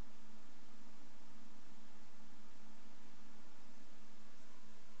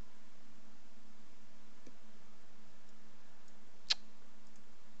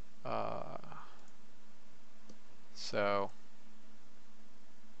 So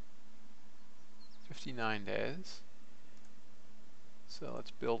 59 days. So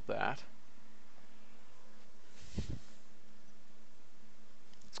let's build that.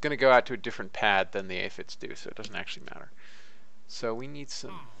 It's going to go out to a different pad than the aphids do, so it doesn't actually matter. So we need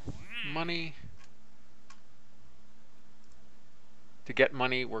some money. To get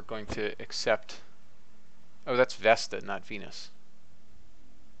money, we're going to accept... Oh, that's Vesta, not Venus.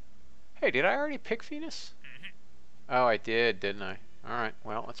 Hey, did I already pick Venus? Oh, I did, didn't I? Alright,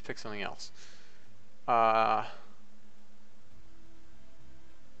 well, let's pick something else.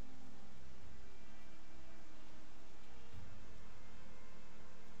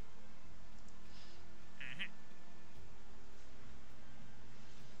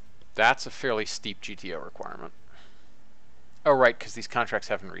 That's a fairly steep GTO requirement. Oh, right, because these contracts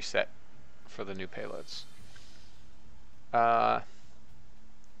haven't reset for the new payloads.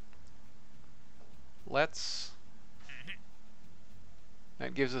 Let's...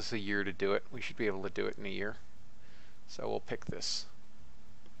 That gives us a year to do it. We should be able to do it in a year. So we'll pick this.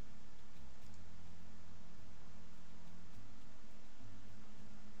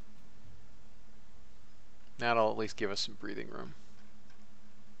 That'll at least give us some breathing room.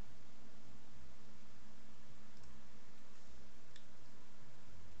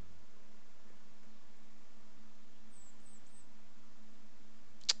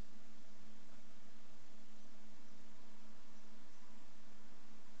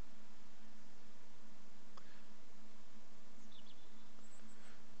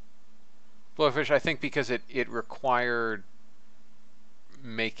 Blowfish, I think because it required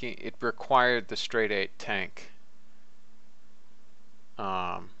the straight 8 tank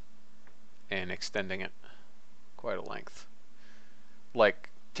and extending it quite a length. Like,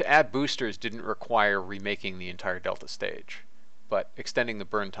 to add boosters didn't require remaking the entire Delta stage, but extending the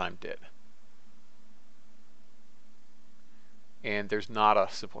burn time did. And there's not a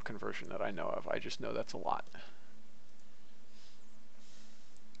simple conversion that I know of. I just know that's a lot.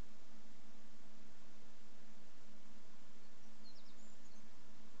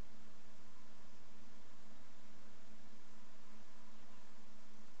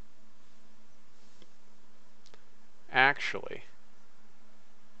 Actually,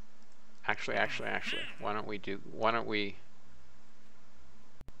 why don't we do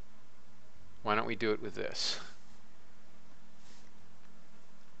it with this?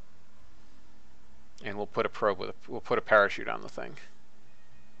 And we'll put a probe with we'll put a parachute on the thing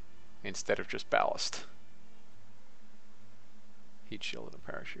instead of just ballast. Heat shield and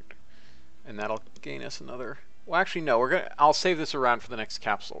a parachute. And that'll gain us another, well, actually no, I'll save this around for the next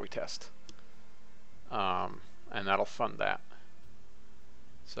capsule we test. And that'll fund that.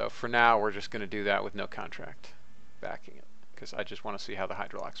 So for now, we're just going to do that with no contract backing it, because I just want to see how the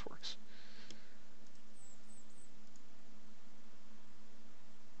Hydrolox works.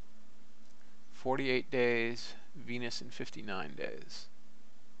 "48 days, Venus in 59 days.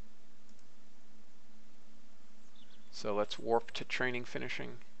 So let's warp to training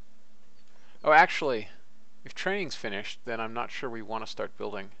finishing. Oh, actually, if training's finished, then I'm not sure we want to start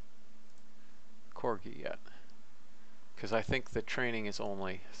building Corgi yet, because I think the training is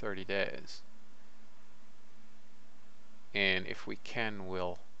only 30 days. And if we can,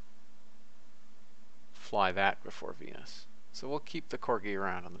 we'll fly that before Venus. So we'll keep the Corgi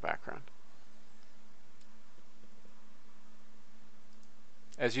around in the background.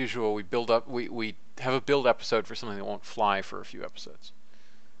 As usual, we build up. We have a build episode for something that won't fly for a few episodes.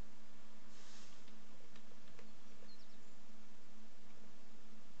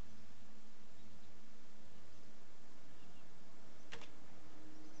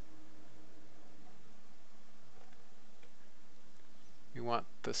 We want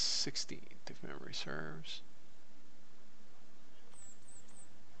the 16th, if memory serves.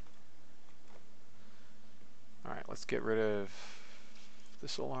 All right, let's get rid of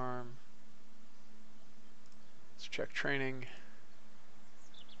this alarm. Let's check training.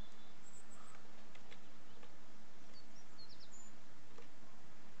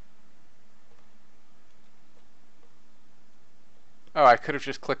 Oh, I could have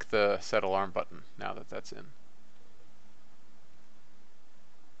just clicked the set alarm button now that that's in.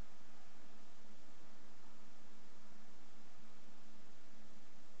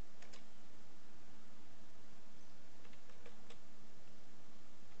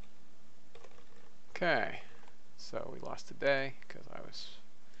 Okay, so we lost a day because I was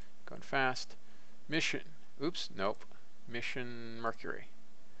going fast. Mission, oops, nope. Mission Mercury.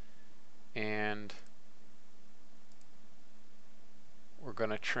 And we're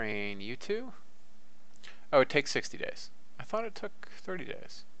gonna train you two. Oh, it takes 60 days. I thought it took 30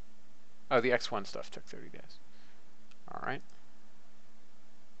 days. Oh, the X1 stuff took 30 days. All right.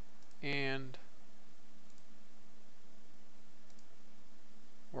 And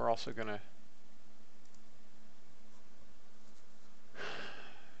we're also gonna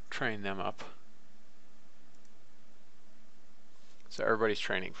train them up. So everybody's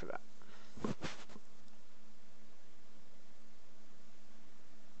training for that.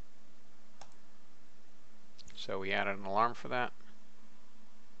 So we added an alarm for that.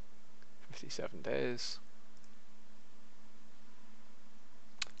 57 days.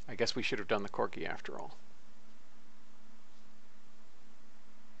 I guess we should have done the Corgi after all.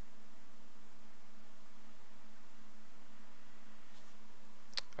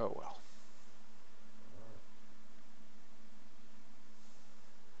 Oh well.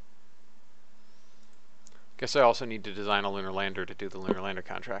 Guess I also need to design a lunar lander to do the lunar lander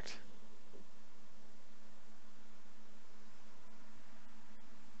contract.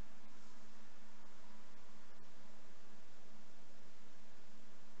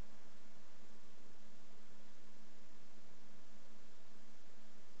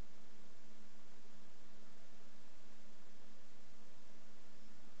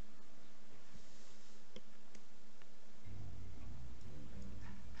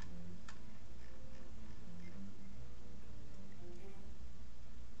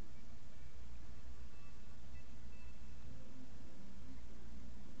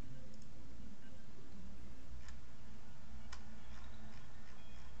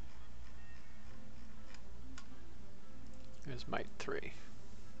 There's Mite 3.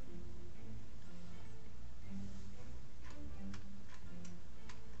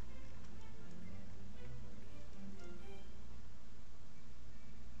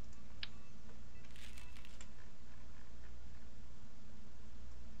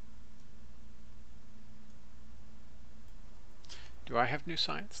 Do I have new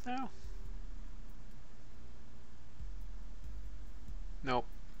science now? Nope,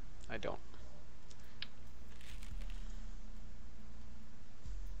 I don't.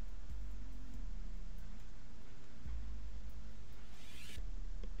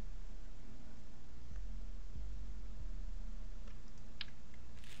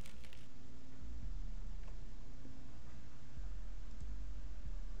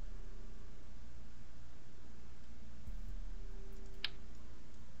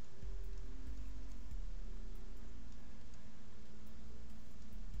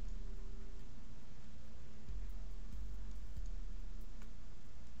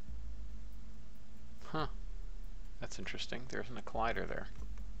 Huh. That's interesting. There isn't a collider there.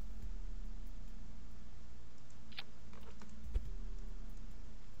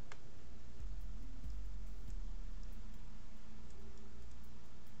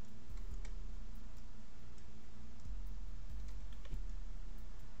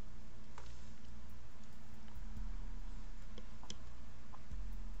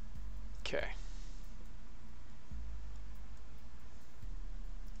 Okay.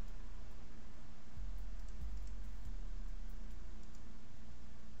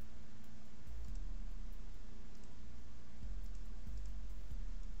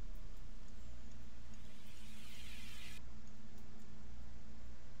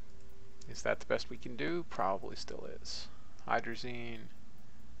 Is that the best we can do? Probably still is. Hydrazine.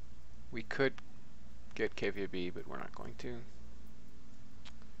 We could get KVB, but we're not going to.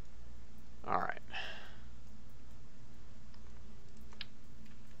 Alright.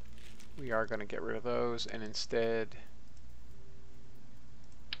 We are going to get rid of those and instead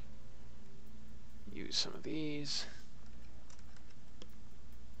use some of these.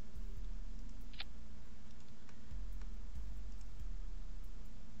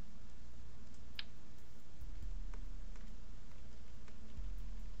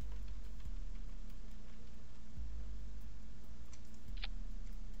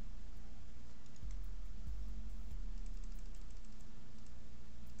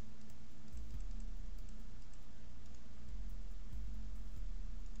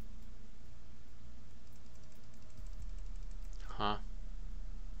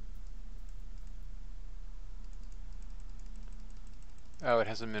 Oh, it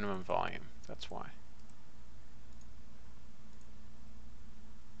has a minimum volume. That's why.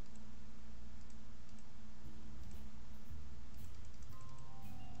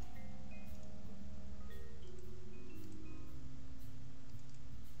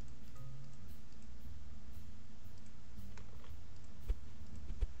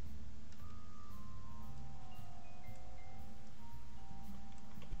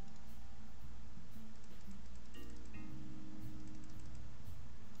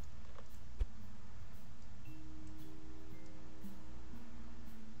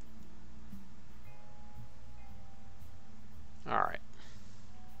 All right.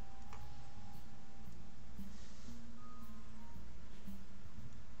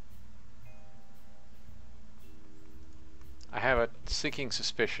 I have a sinking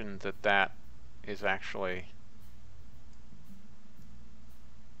suspicion that that is actually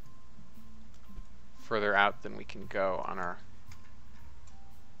further out than we can go on our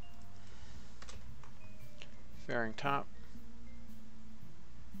fairing top.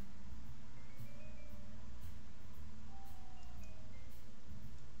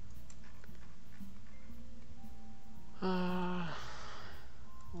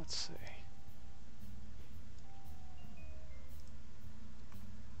 Let's see.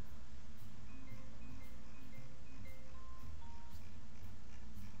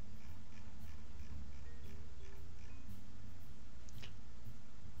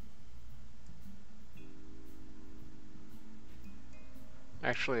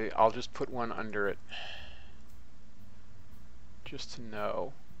 Actually, I'll just put one under it just to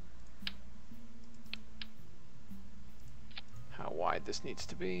know how wide this needs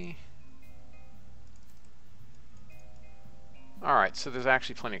to be. Alright, so there's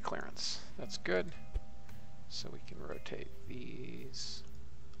actually plenty of clearance. That's good. So we can rotate these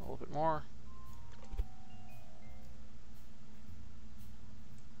a little bit more.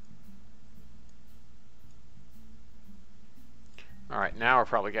 Alright, now we're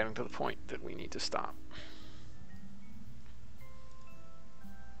probably getting to the point that we need to stop.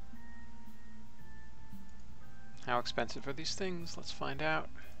 How expensive are these things? Let's find out.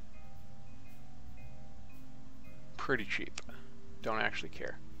 Pretty cheap. Don't actually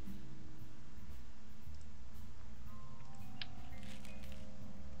care.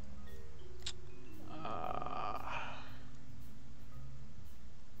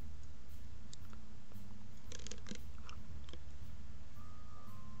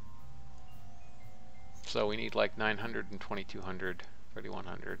 So we need like 900 and 2200,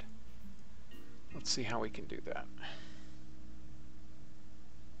 3100. Let's see how we can do that.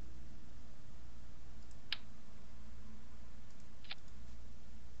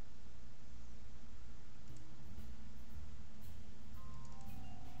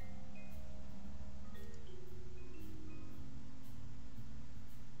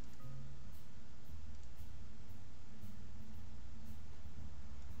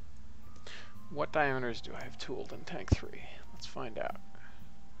 What diameters do I have tooled in tank 3? Let's find out.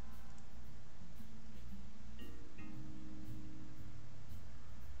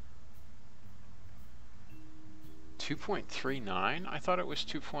 .39? I thought it was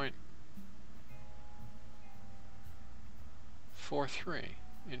 2.43.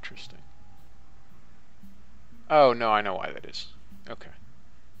 Interesting. Oh, no, I know why that is. Okay.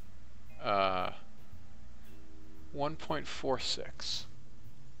 1.46.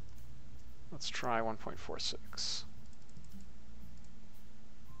 Let's try 1.46.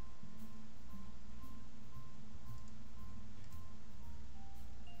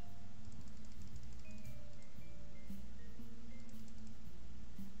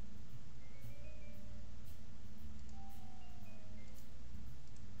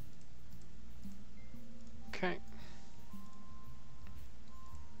 Okay.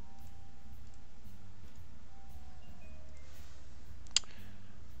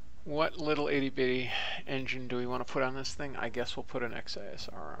 What little itty bitty engine do we want to put on this thing? I guess we'll put an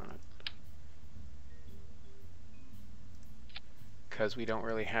XISR on it. Because we don't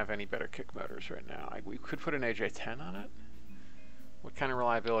really have any better kick motors right now. We could put an AJ10 on it. What kind of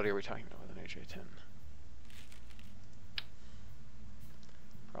reliability are we talking about with an AJ10?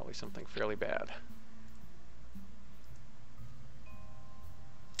 Probably something fairly bad.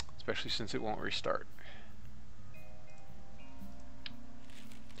 Especially since it won't restart.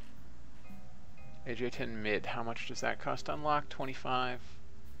 AJ10 mid, how much does that cost to unlock? 25.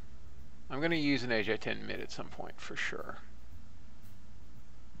 I'm going to use an AJ10 mid at some point for sure.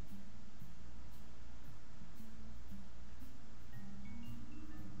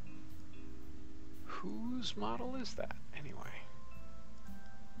 Whose model is that anyway?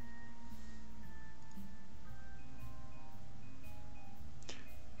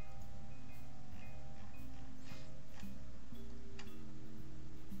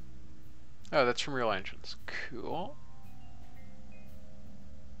 Oh, that's from real engines. Cool.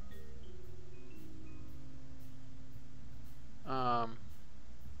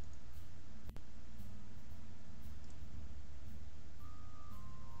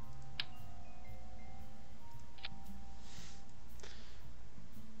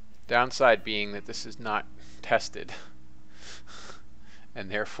 Downside being that this is not tested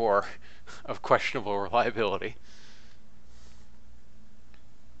and therefore of questionable reliability.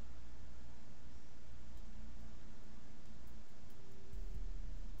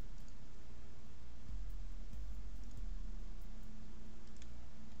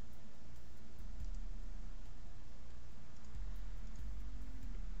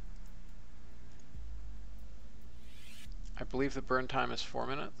 I believe the burn time is 4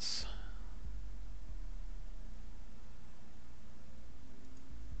 minutes.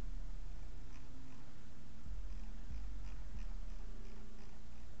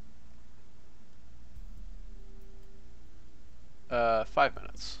 Uh, 5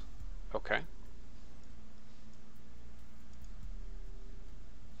 minutes. Okay.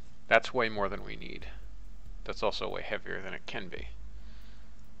 That's way more than we need. That's also way heavier than it can be.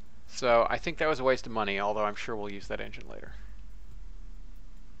 So I think that was a waste of money, although I'm sure we'll use that engine later.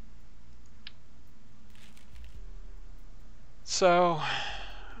 So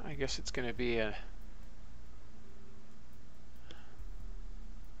I guess it's going to be a...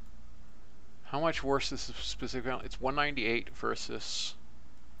 How much worse is this specific? It's 198 versus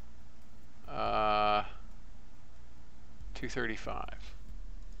 235.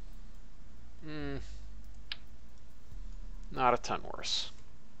 Not a ton worse.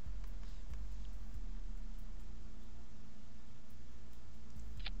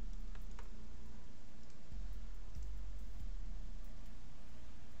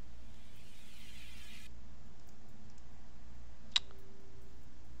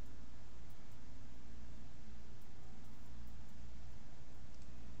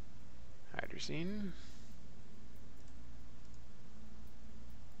 Hydrazine.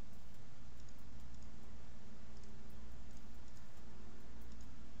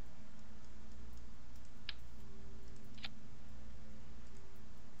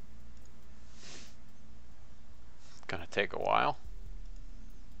 Gonna take a while.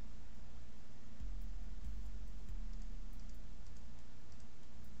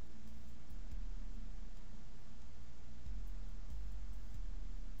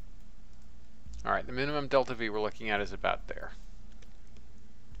 All right, the minimum delta V we're looking at is about there.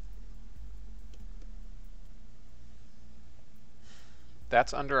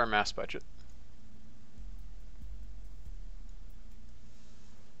 That's under our mass budget.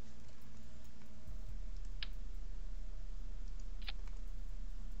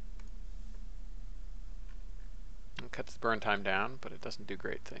 It cuts the burn time down, but it doesn't do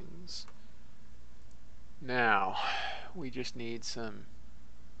great things. Now, we just need some...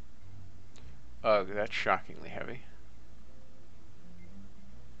 Ugh, that's shockingly heavy.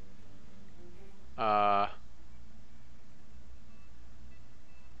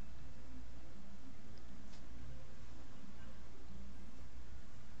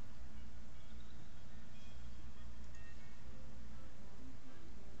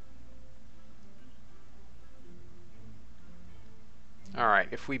 Alright,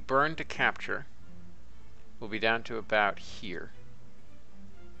 if we burn to capture, we'll be down to about here.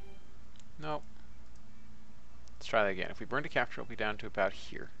 Nope. Let's try that again. If we burn to capture, we'll be down to about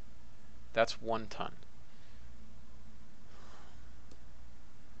here. That's 1 ton.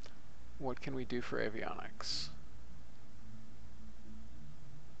 What can we do for avionics?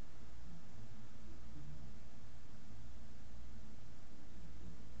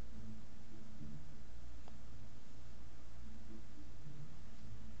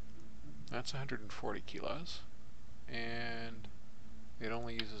 That's 140 kilos, and it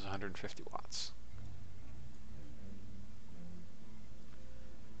only uses 150 watts.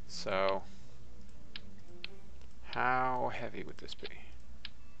 So, how heavy would this be?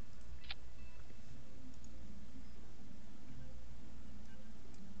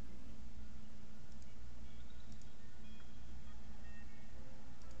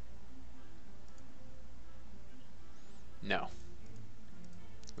 No.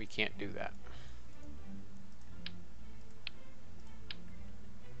 We can't do that.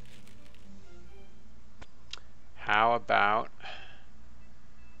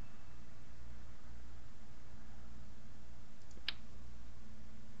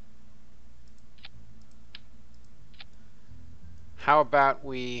 How about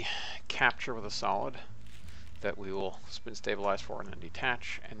we capture with a solid that we will spin stabilize for and then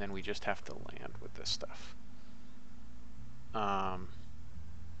detach, and then we just have to land with this stuff.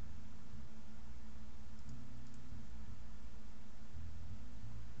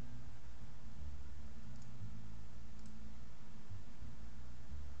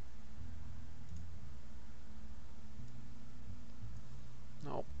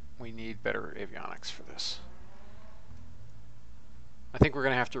 We need better avionics for this. I think we're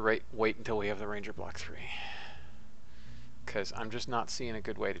going to have to wait until we have the Ranger Block 3. Because I'm just not seeing a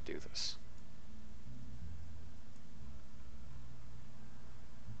good way to do this.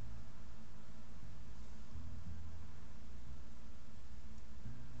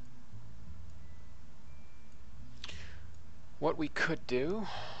 What we could do...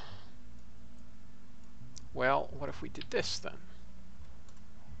 Well, what if we did this then?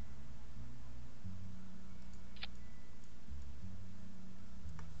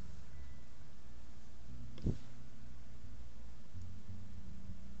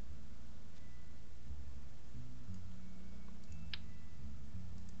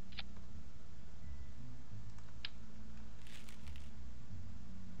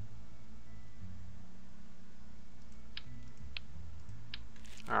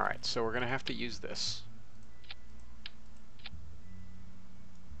 Alright, so we're going to have to use this.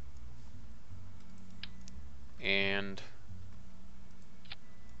 And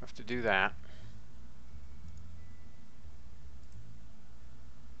have to do that.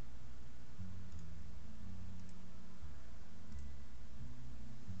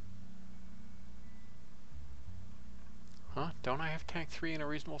 Huh? Don't I have tank 3 in a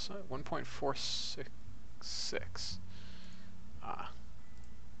reasonable size? 1.466. Ah.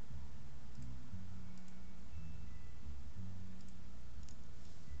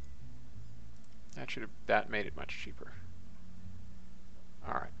 That made it much cheaper.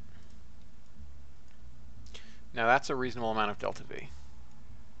 Alright. Now that's a reasonable amount of delta V.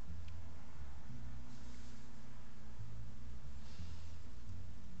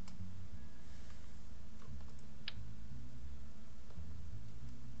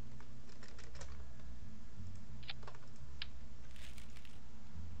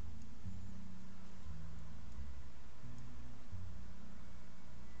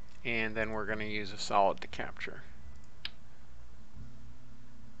 And then we're going to use a solid to capture.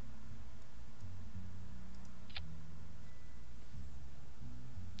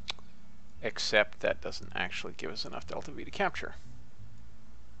 Except that doesn't actually give us enough delta V to capture.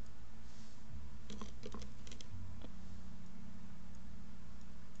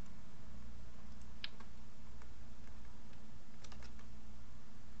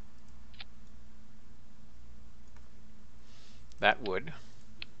 That would.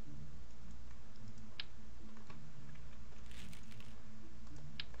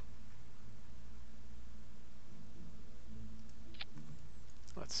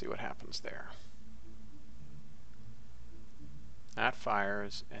 Let's see what happens there. That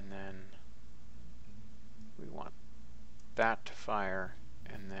fires, and then we want that to fire,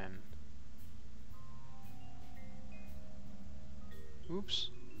 and then... Oops.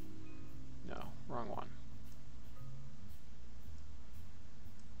 No, wrong one.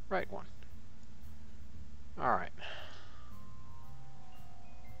 Right one. Alright.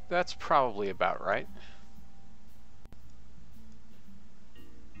 That's probably about right.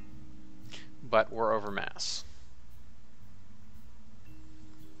 But we're over mass.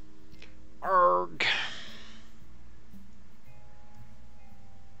 Arg.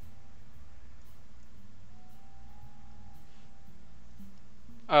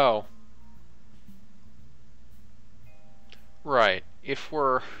 Oh. Right. If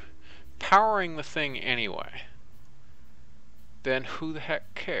we're powering the thing anyway, then who the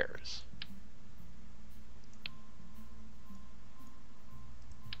heck cares?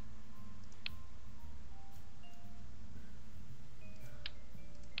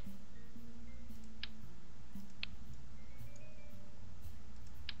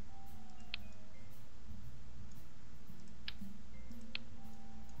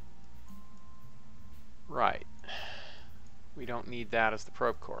 Right. We don't need that as the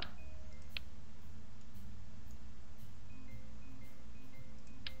probe core.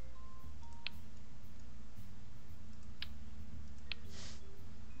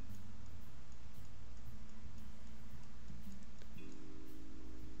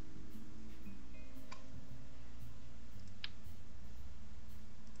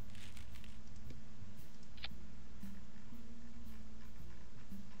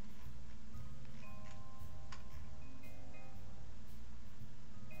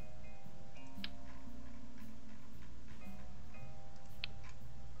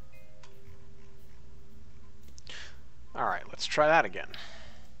 Alright, let's try that again.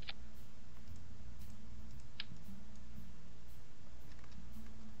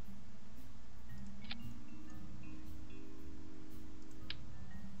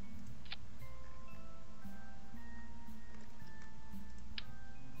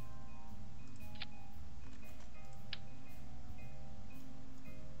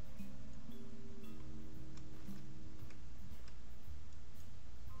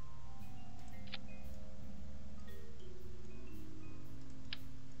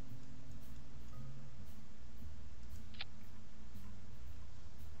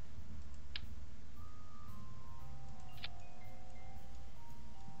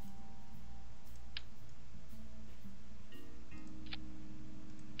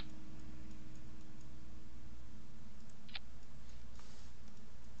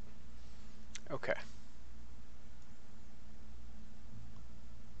 Okay.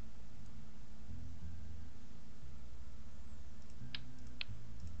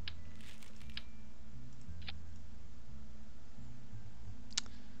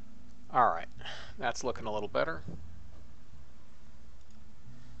 All right, that's looking a little better.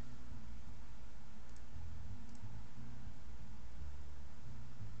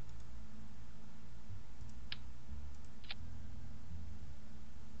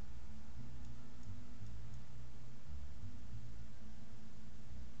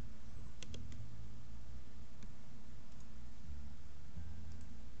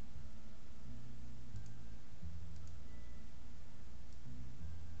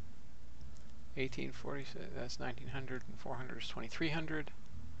 $18.46, that's $1,900, and $400 is $2,300.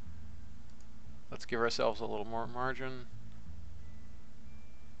 Let's give ourselves a little more margin.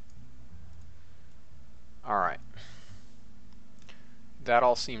 All right. That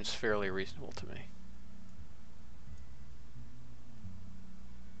all seems fairly reasonable to me.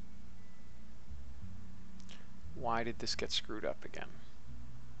 Why did this get screwed up again?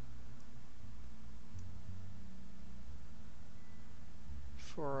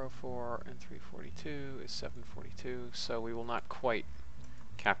 $404 and $342 is $742, so we will not quite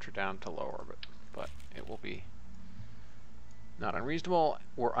capture down to low orbit, but it will be not unreasonable.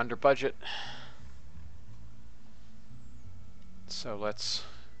 We're under budget, so let's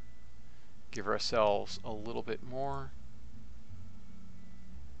give ourselves a little bit more.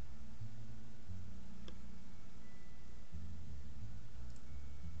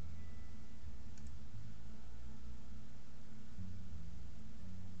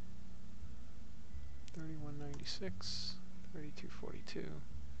 $31.96, $32.42.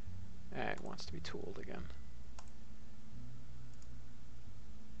 It wants to be tooled again.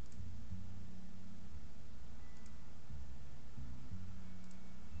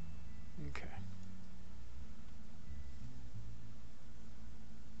 Okay.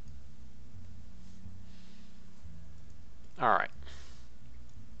 All right.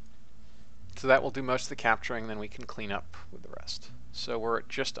 So that will do most of the capturing, then we can clean up with the rest. So we're at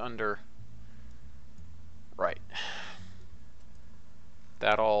just under, right.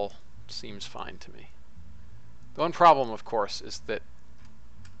 That all seems fine to me. The one problem, of course, is that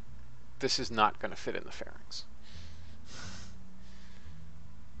this is not going to fit in the fairings.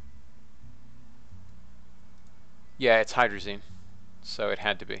 Yeah, it's hydrazine, so it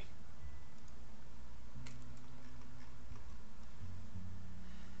had to be.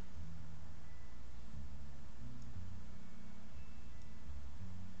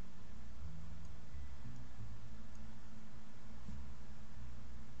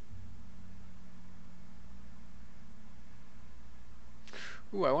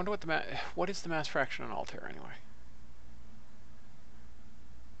 Ooh, I wonder what is the mass fraction on Altair anyway?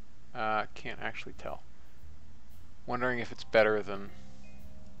 Can't actually tell. Wondering if it's better than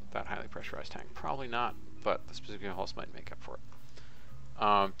that highly pressurized tank. Probably not, but the specific host might make up for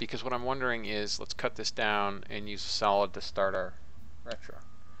it. Because what I'm wondering is, let's cut this down and use a solid to start our retro.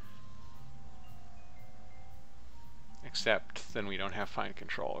 Except then we don't have fine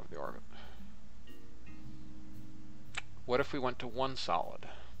control over the orbit. What if we went to one solid?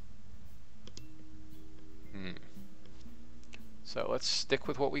 So let's stick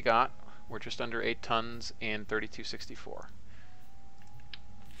with what we got. We're just under 8 tons and 3264.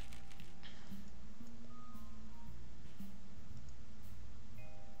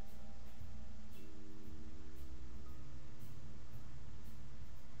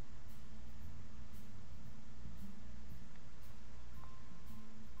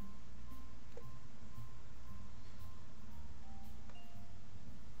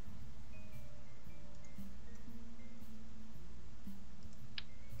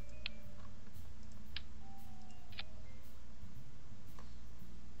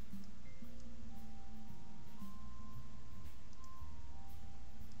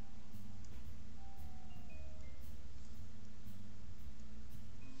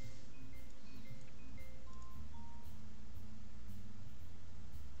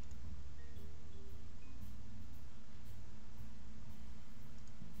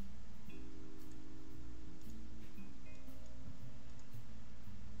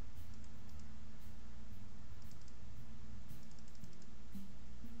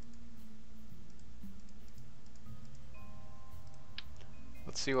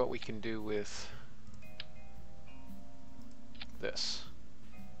 Let's see what we can do with this.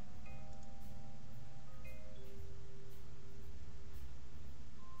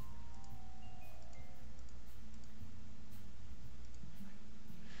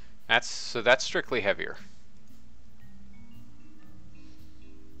 That's strictly heavier.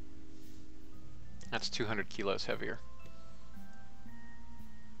 That's 200 kilos heavier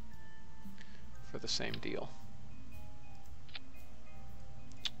for the same deal.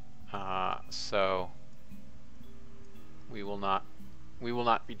 So we will not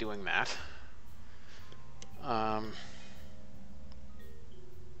be doing that.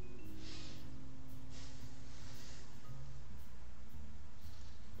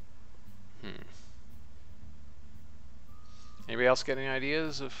 Anybody else get any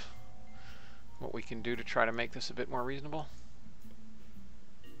ideas of what we can do to try to make this a bit more reasonable?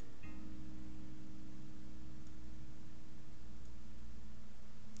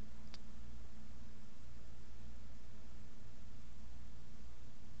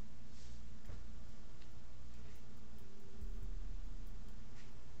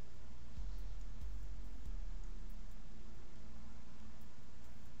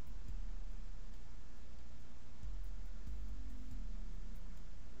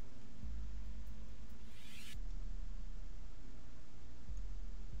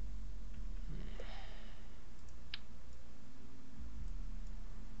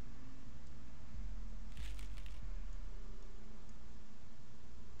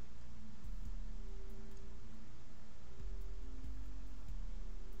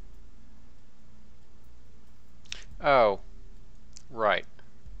 Oh, right.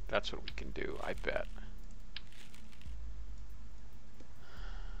 That's what we can do, I bet.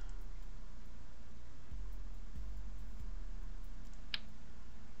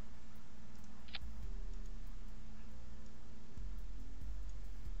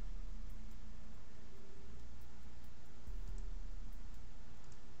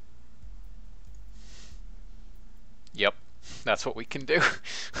 Yep, that's what we can do.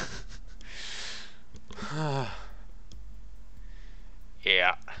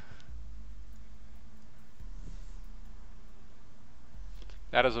 Yeah.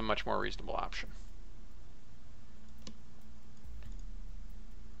 That is a much more reasonable option.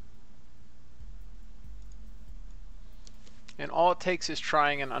 And all it takes is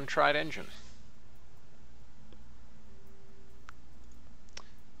trying an untried engine.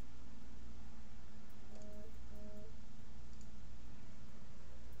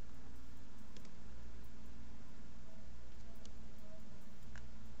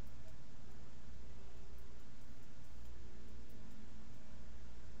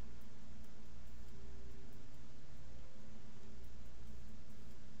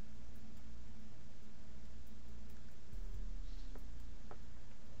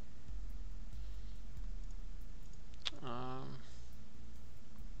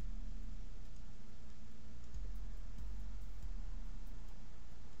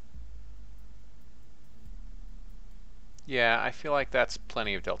 Yeah, I feel like that's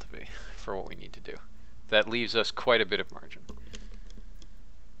plenty of delta V for what we need to do. That leaves us quite a bit of margin.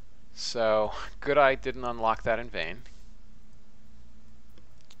 So, good I didn't unlock that in vain.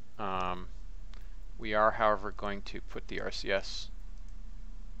 We are, however, going to put the RCS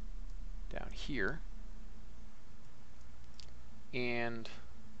down here. And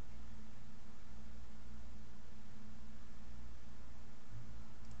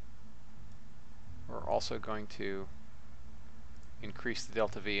we're also going to increase the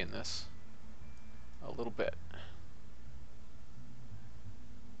delta V in this a little bit,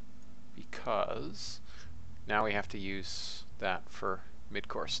 because now we have to use that for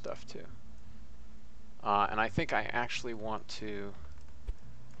mid-course stuff too. And I think I actually want to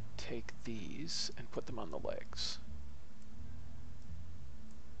take these and put them on the legs.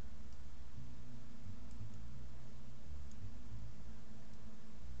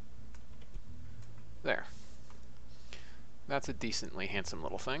 There. That's a decently handsome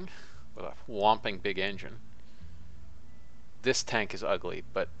little thing with a whomping big engine. This tank is ugly,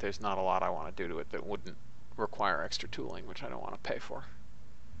 but there's not a lot I want to do to it that wouldn't require extra tooling, which I don't want to pay for.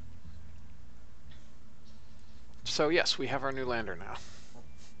 So yes, we have our new lander now.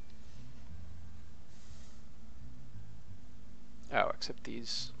 Oh, except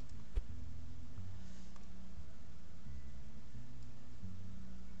these.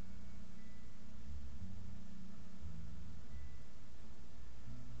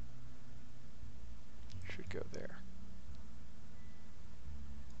 Should go there.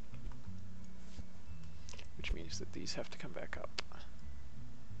 Which means that these have to come back up.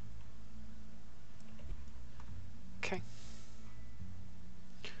 Okay.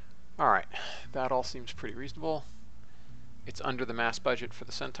 Alright, that all seems pretty reasonable. It's under the mass budget for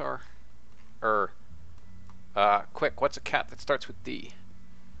the Centaur. Quick, what's a cat that starts with D?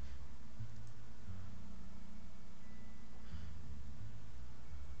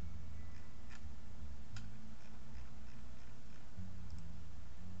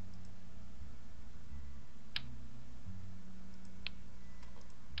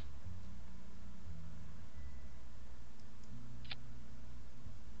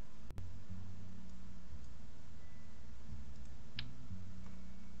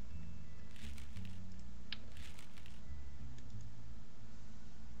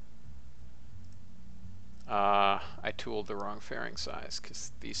 labeled the wrong fairing size,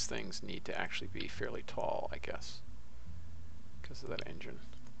 because these things need to actually be fairly tall, I guess, because of that engine.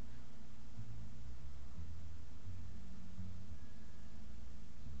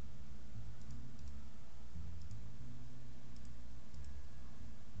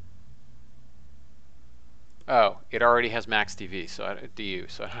 Oh, it already has max DV, so DU,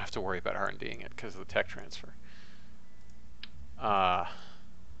 so I don't have to worry about R&Ding it because of the tech transfer.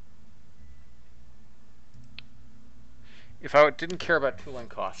 If I didn't care about tooling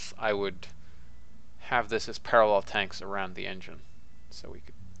costs, I would have this as parallel tanks around the engine, so we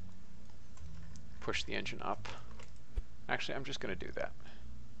could push the engine up. Actually, I'm just going to do that.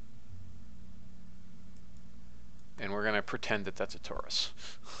 And we're going to pretend that that's a Taurus.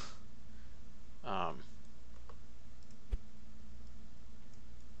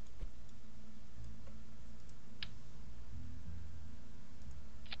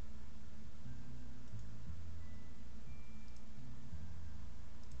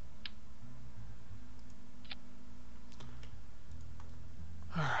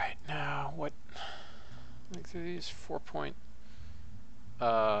 All right, now what? I think these 4 point.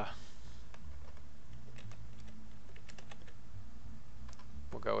 We'll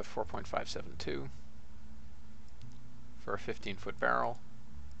go with 4.572 for a 15-foot barrel.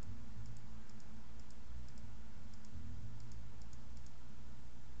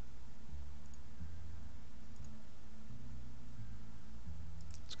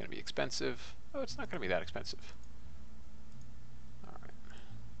 It's going to be expensive. Oh, it's not going to be that expensive. All right,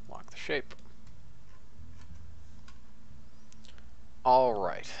 lock the shape. All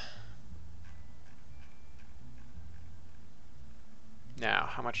right. Now,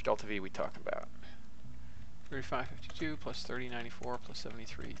 how much delta V are we talking about? 3552 plus 3094 plus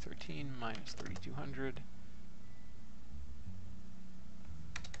 7313 minus 3200.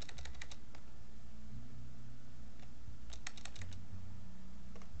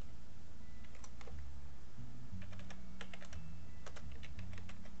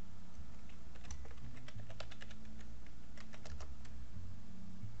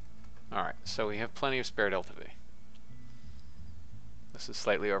 All right, so we have plenty of spare delta V. This is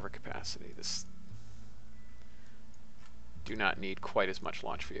slightly over capacity. This do not need quite as much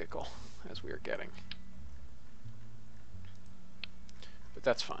launch vehicle as we are getting. But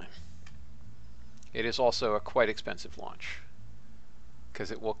that's fine. It is also a quite expensive launch because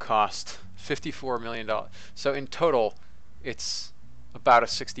it will cost $54 million. So in total, it's about a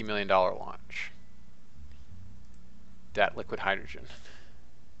 $60 million launch. That liquid hydrogen.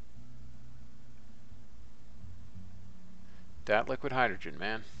 That liquid hydrogen,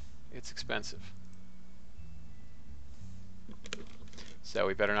 man, it's expensive. So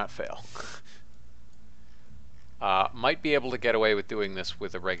we better not fail. Might be able to get away with doing this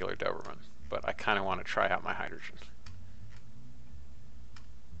with a regular Doberman, but I kind of want to try out my hydrogen.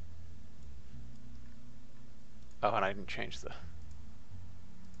 Oh, and I didn't change the...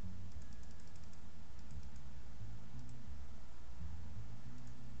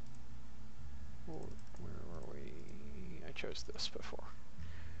 Where were we? I chose this before.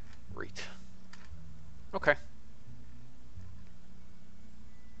 Reet. Okay.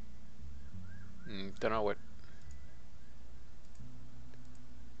 Don't know what...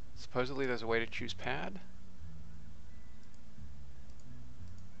 Supposedly there's a way to choose pad?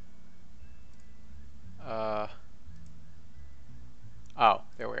 Oh,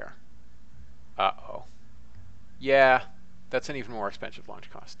 there we are. Uh-oh. Yeah, that's an even more expensive launch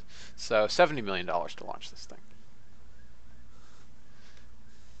cost. So $70 million to launch this thing.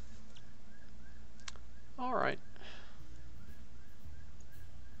 All right.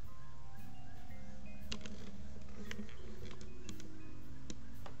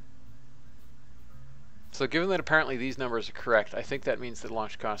 So given that apparently these numbers are correct, I think that means the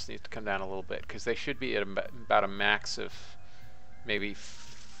launch cost needs to come down a little bit, because they should be at about a max of maybe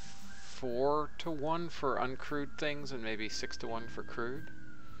 4 to 1 for uncrewed things and maybe 6 to 1 for crewed.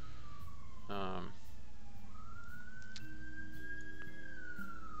 I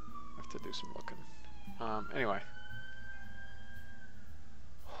have to do some looking. Anyway,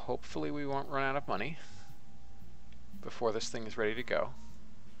 hopefully we won't run out of money before this thing is ready to go.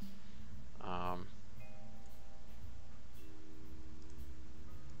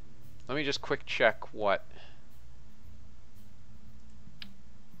 Let me just quick check what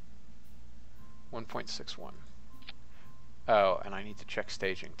 1.61. Oh, and I need to check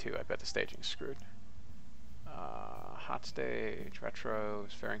staging too. I bet the staging's screwed. Hot stage,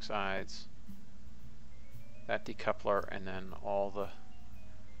 retros, fairing sides, that decoupler, and then all the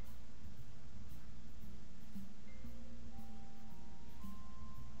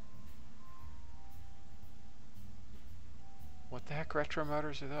heck retro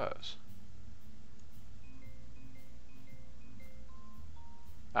motors are those?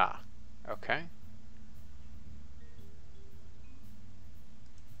 Ah, okay.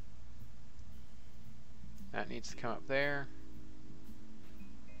 That needs to come up there.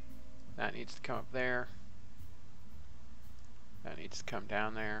 That needs to come up there. That needs to come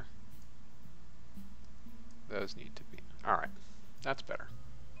down there. Those need to be. Alright, that's better.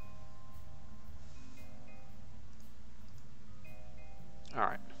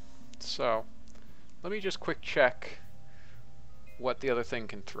 Alright, so let me just quick check what the other thing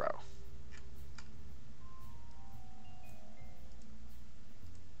can throw.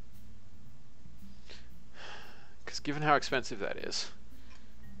 Because given how expensive that is,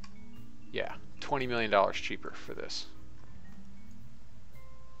 yeah, $20 million cheaper for this.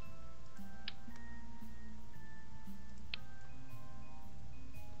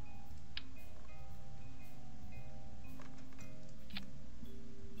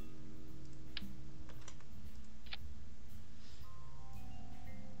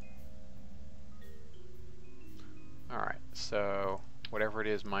 Alright, so whatever it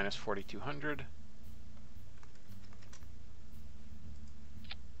is, minus 4,200.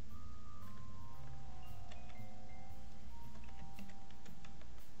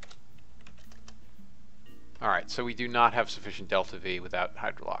 Alright, so we do not have sufficient delta V without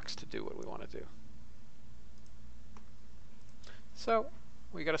Hydrolox to do what we want to do. So,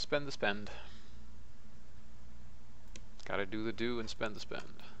 we gotta spend the spend. Gotta do the do and spend the spend.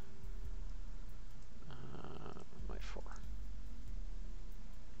 My 4.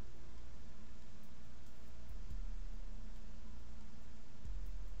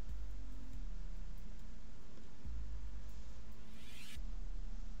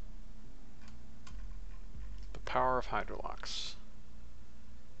 The power of Hydrolox.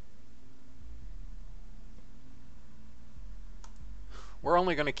 We're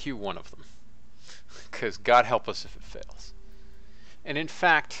only going to queue one of them, because God help us if it fails. And in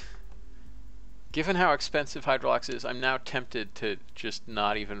fact, given how expensive Hydrolox is, I'm now tempted to just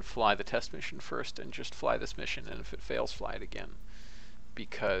not even fly the test mission first and just fly this mission, and if it fails, fly it again.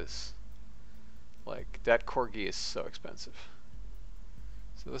 Because, like, that Corgi is so expensive.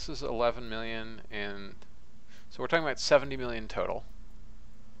 So this is 11 million, and so we're talking about 70 million total,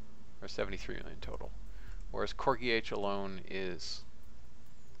 or 73 million total, whereas Corgi H alone is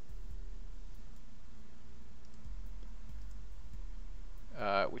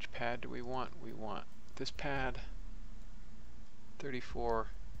which pad do we want? We want this pad. 34,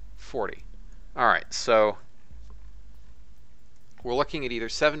 40. Alright, so we're looking at either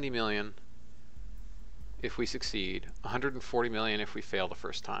 70 million if we succeed, 140 million if we fail the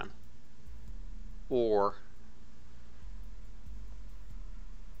first time, or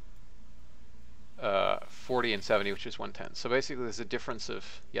 40 and 70, which is 110. So basically there's a difference of,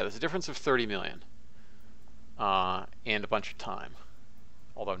 there's a difference of 30 million and a bunch of time.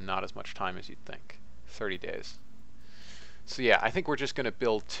 Although not as much time as you'd think. 30 days. So yeah, I think we're just going to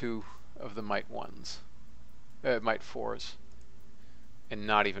build 2 of the Mite 1s, Mite 4s, and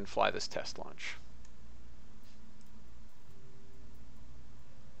not even fly this test launch.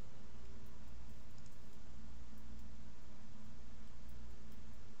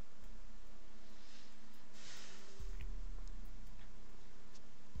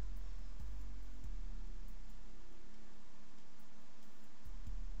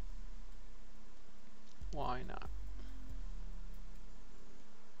 Why not?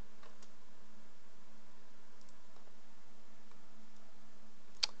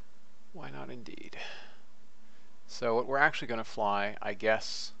 Why not indeed? So what we're actually going to fly, I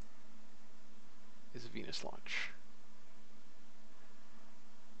guess, is a Venus launch.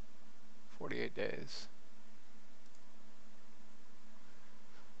 48 days.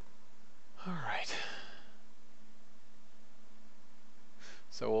 All right.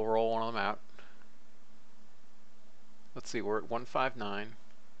 So we'll roll one of them out. Let's see, we're at 159.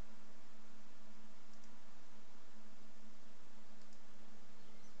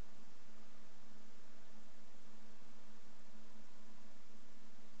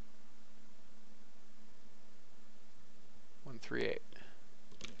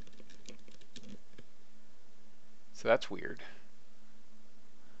 So that's weird.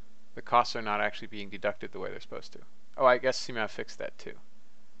 The costs are not actually being deducted the way they're supposed to. Oh, I guess CMAV fixed that too,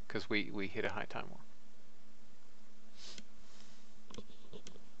 because we hit a high time warp.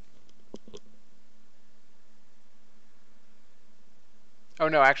 Oh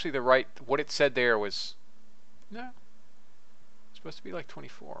no, actually what it said there was, no, it's supposed to be like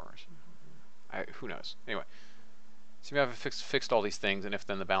 24 or something. Who knows? Anyway, CMAV fixed all these things, and if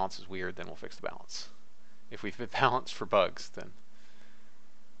then the balance is weird, then we'll fix the balance. If we've been balanced for bugs, then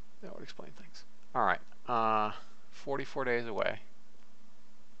That would explain things. All right, 44 days away.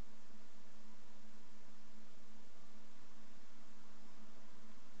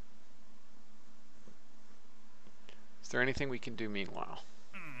 Is there anything we can do meanwhile?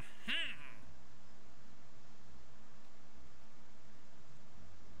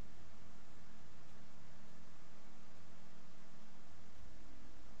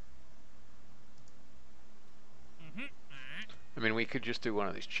 I mean, we could just do one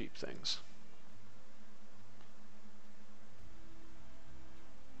of these cheap things.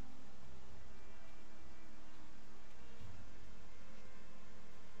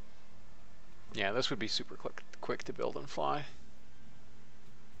 Yeah, this would be super quick to build and fly.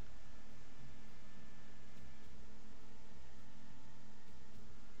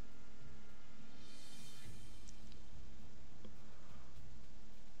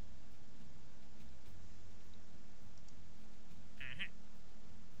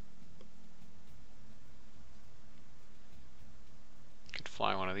 Could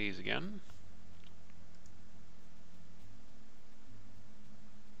fly one of these again.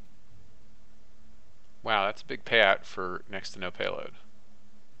 Wow, that's a big payout for next to no payload.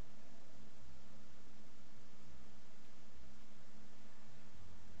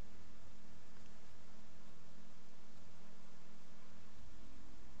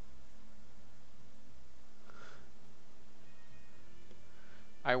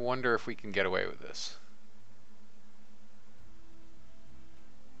 I wonder if we can get away with this.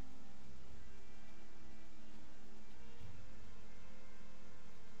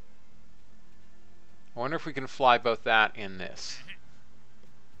 I wonder if we can fly both that and this.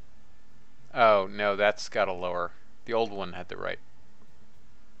 Oh, no, that's got a lower. The old one had the right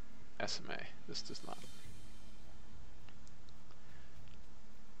SMA. This does not.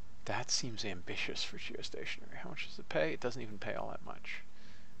 That seems ambitious for geostationary. How much does it pay? It doesn't even pay all that much.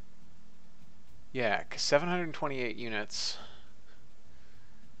 Yeah, 728 units.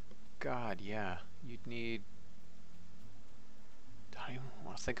 God, yeah. You'd need... I don't even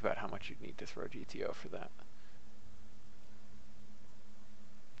want to think about how much you'd need to throw GTO for that.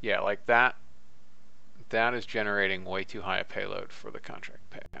 Yeah, like that. That is generating way too high a payload for the contract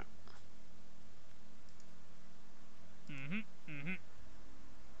payout.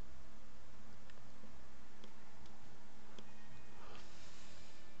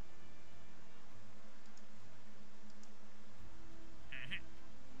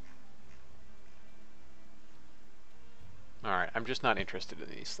 Alright, I'm just not interested in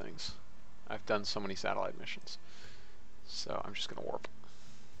these things. I've done so many satellite missions. So I'm just going to warp.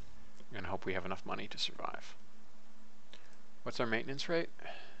 And hope we have enough money to survive. What's our maintenance rate?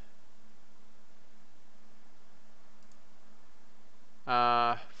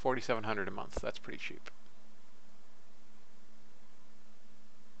 4,700 a month. That's pretty cheap.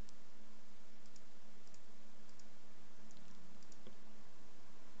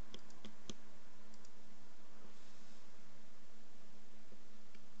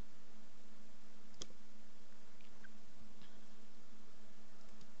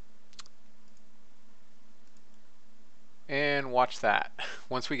 And watch that.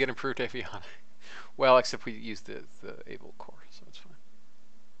 Once we get improved avionics. Well, except we use the able core, so it's fine.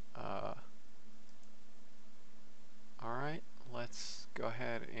 Alright, let's go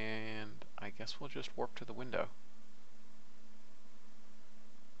ahead and I guess we'll just warp to the window.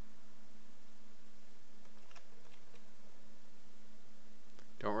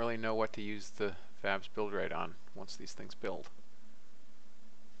 Don't really know what to use the Fabs build rate on once these things build.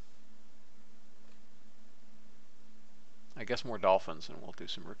 I guess more dolphins and we'll do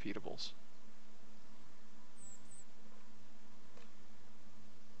some repeatables.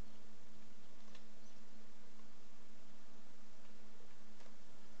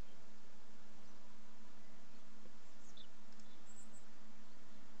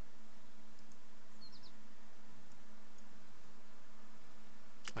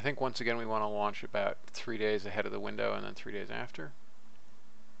 I think once again we want to launch about 3 days ahead of the window and then 3 days after.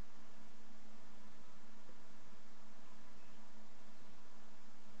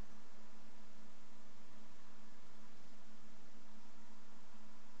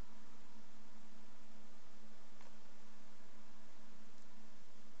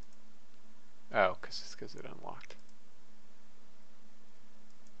 Oh, because it unlocked.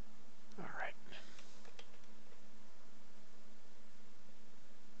 All right.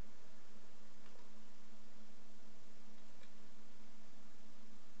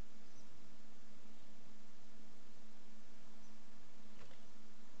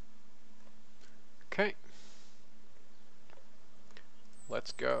 Okay.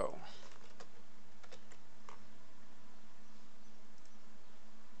 Let's go.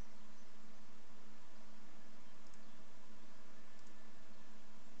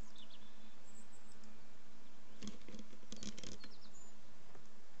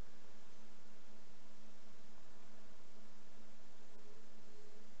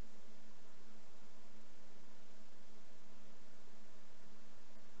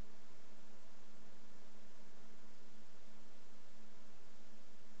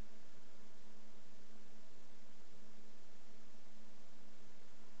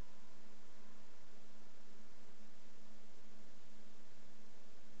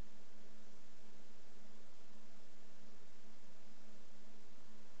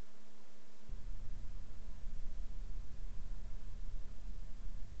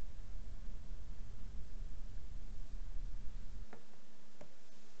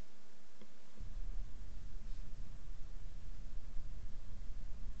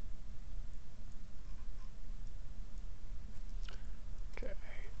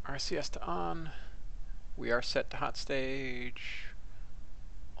 RCS to on. We are set to hot stage.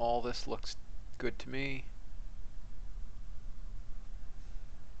 All this looks good to me.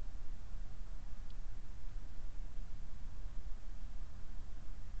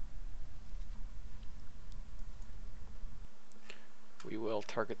 We will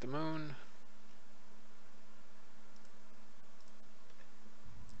target the moon.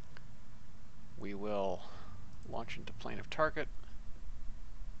 We will launch into plane of target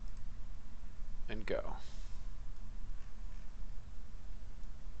and go.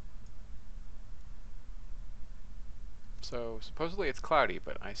 So supposedly it's cloudy,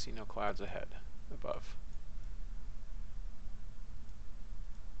 but I see no clouds ahead, above.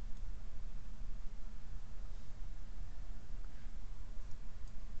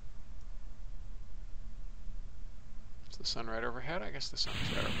 Is the sun right overhead? I guess the sun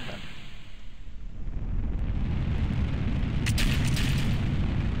is right overhead.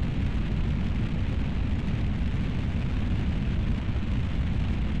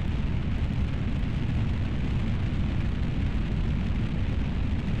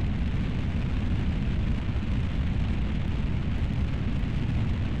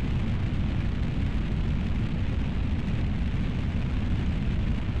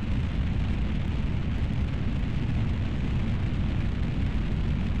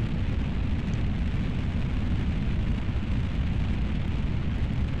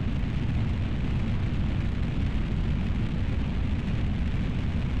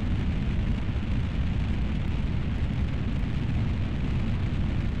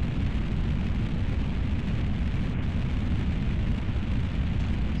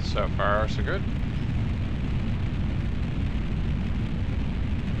 So far, so good.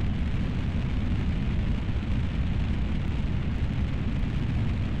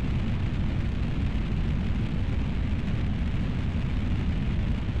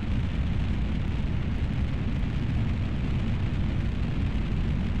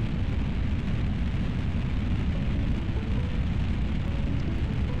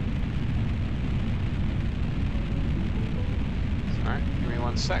 Alright, give me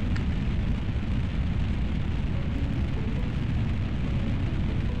 1 sec.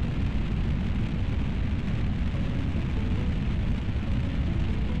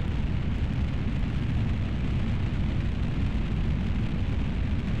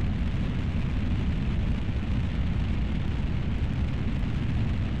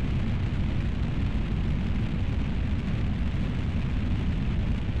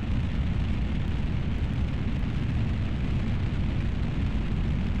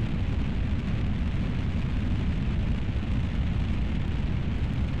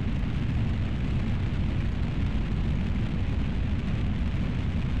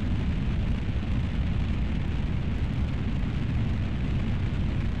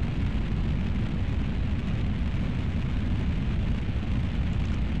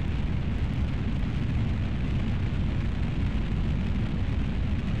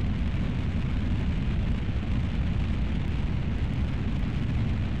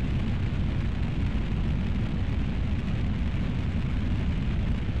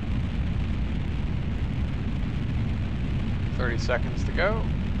 Seconds to go.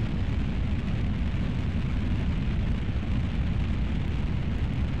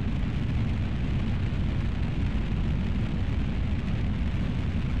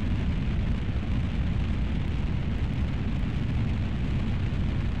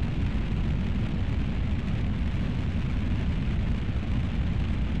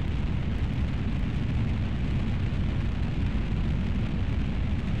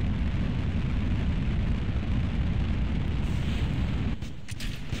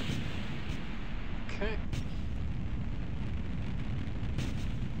 Okay.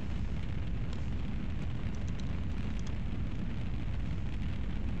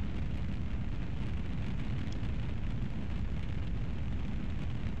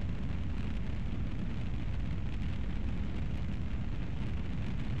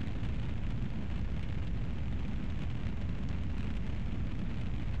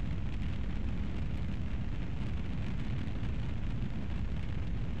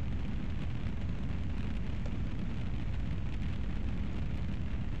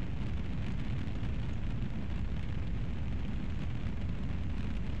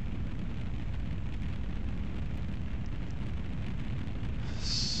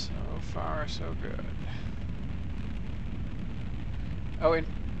 Far so good. Oh, and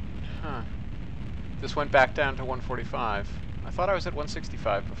this went back down to 145. I thought I was at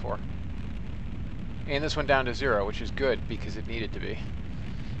 165 before. And this went down to 0, which is good because it needed to be.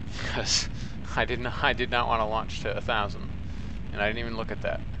 Because I did not want to launch to 1,000, and I didn't even look at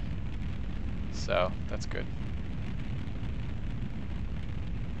that. So that's good.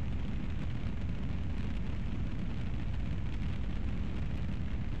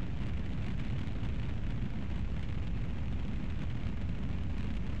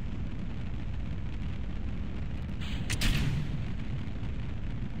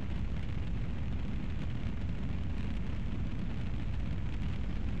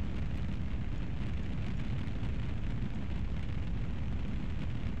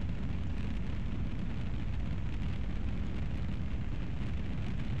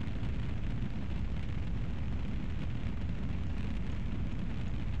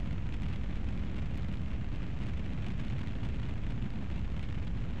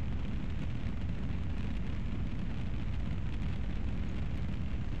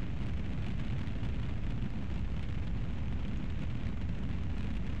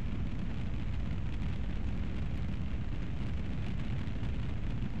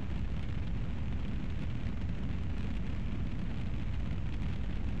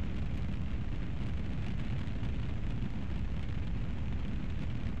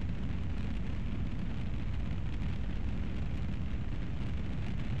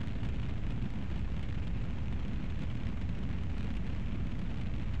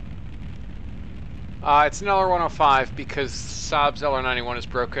 It's an LR105 because Saab's LR91 is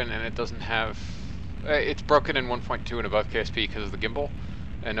broken and it doesn't have... it's broken in 1.2 and above KSP because of the gimbal,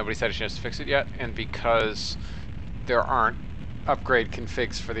 and nobody's had a chance to fix it yet, and because there aren't upgrade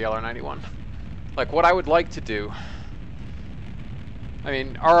configs for the LR91. Like, what I would like to do... I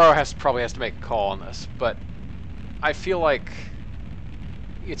mean, RO probably has to make a call on this, but I feel like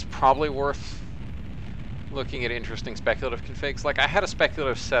it's probably worth looking at interesting speculative configs. Like, I had a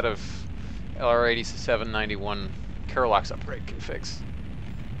speculative set of LR8791 Hydrolox upgrade configs.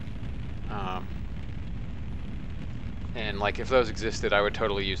 And like, if those existed, I would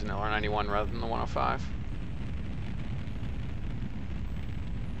totally use an LR91 rather than the 105.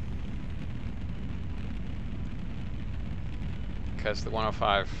 Because the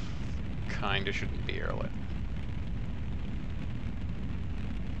 105 kinda shouldn't be airlit.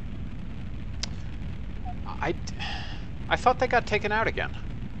 I thought they got taken out again.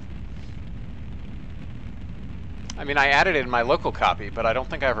 I mean, I added it in my local copy, but I don't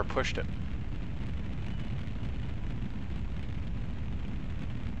think I ever pushed it.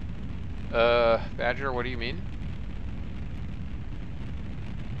 Badger, what do you mean?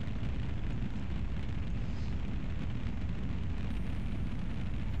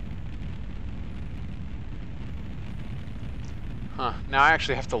 Huh, now I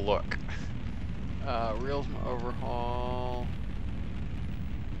actually have to look. Reels overhaul.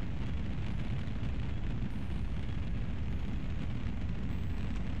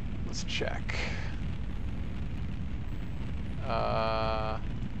 Let's check.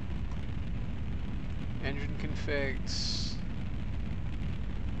 Engine configs.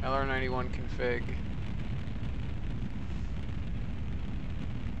 LR91 config.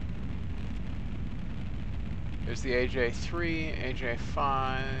 There's the AJ3,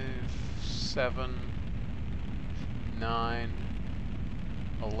 AJ5, 7, 9,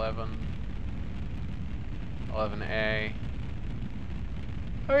 11, 11A.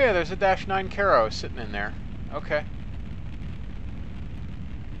 Oh yeah, there's a -9 Caro sitting in there. Okay.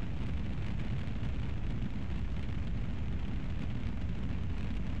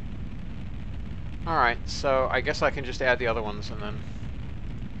 Alright, so I guess I can just add the other ones and then...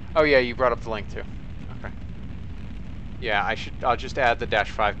 Oh yeah, you brought up the link too. Okay. Yeah, I'll just add the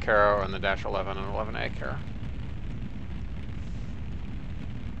 -5 Caro and the -11 and 11A Caro.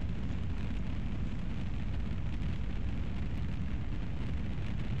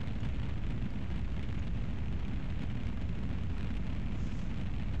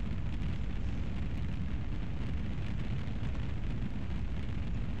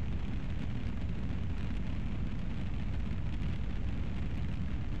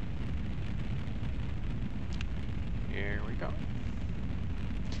 Here we go.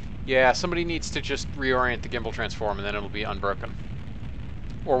 Yeah, somebody needs to just reorient the gimbal transform and then it'll be unbroken.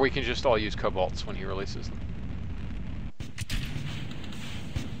 Or we can just all use cobalts when he releases them.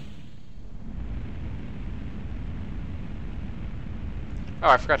 Oh,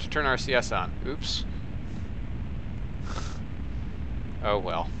 I forgot to turn RCS on. Oops. Oh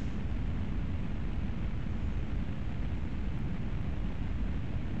well.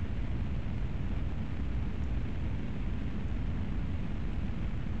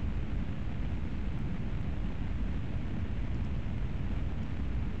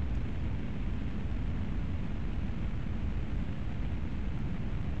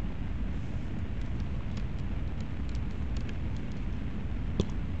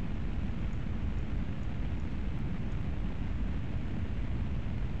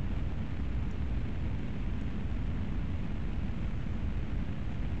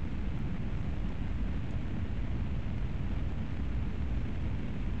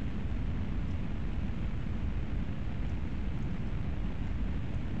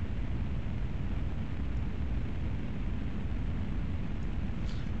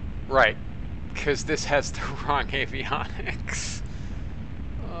 Right, because this has the wrong avionics.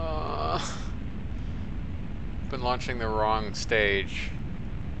 Been launching the wrong stage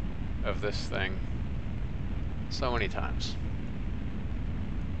of this thing so many times.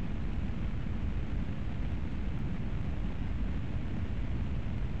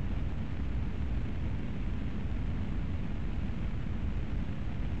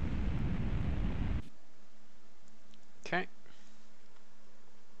 Okay.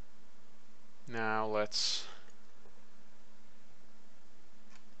 Now let's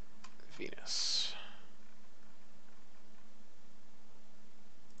Venus.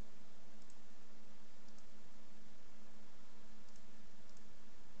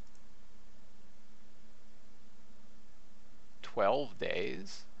 $12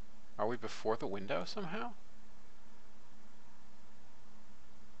 days? Are we before the window somehow?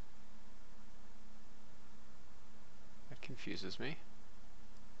 That confuses me.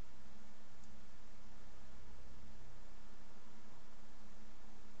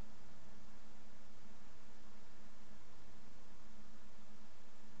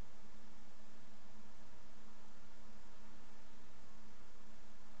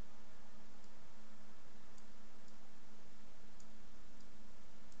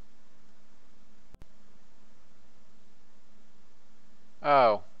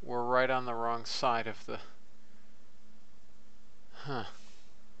 Oh, we're right on the wrong side of the... Huh.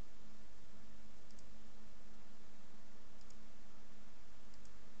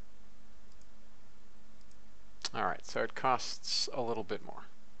 Alright, so it costs a little bit more.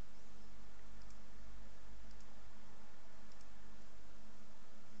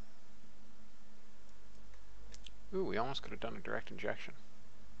 Ooh, we almost could have done a direct injection.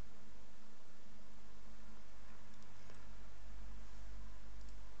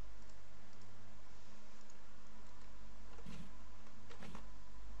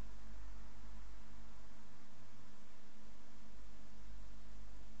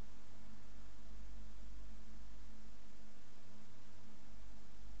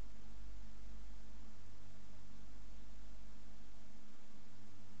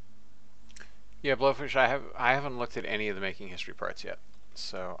 Yeah, Blowfish, I haven't looked at any of the making history parts yet,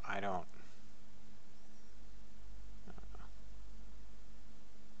 so I don't.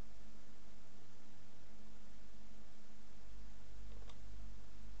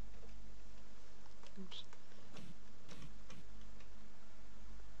 Oops.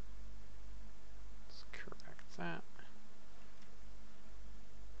 Let's correct that.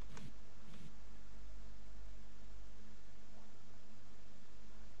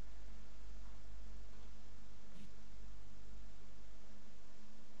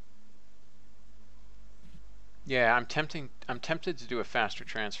 Yeah, I'm tempted to do a faster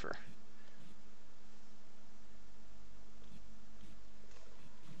transfer.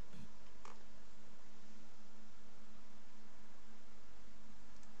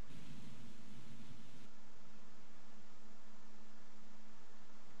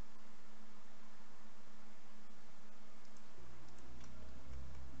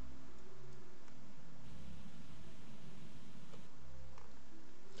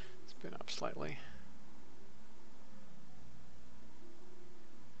 It's been up slightly.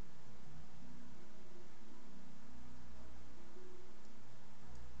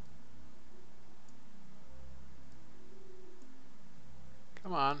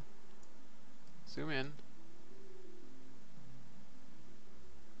 Come on. Zoom in.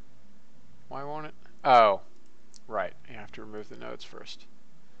 Why won't it? Oh, right. You have to remove the nodes first.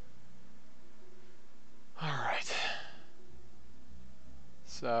 Alright.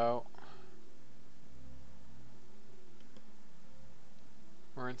 So,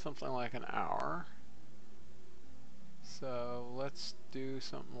 we're in something like an hour. So, let's do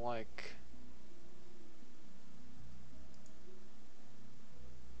something like...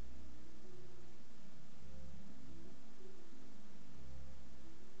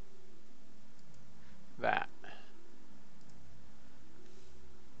 that.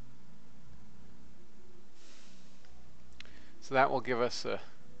 So that will give us a...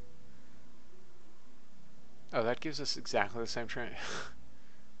 Oh, that gives us exactly the same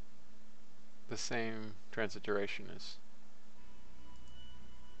the same transit duration as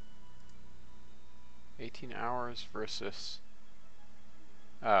 18 hours versus...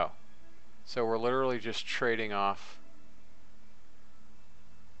 Oh. So we're literally just trading off.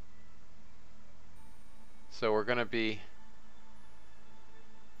 So we're going to be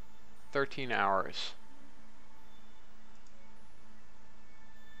 13 hours.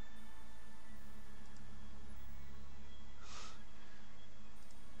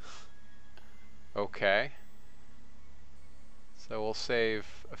 Okay. So we'll save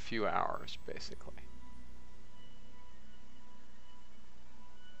a few hours, basically.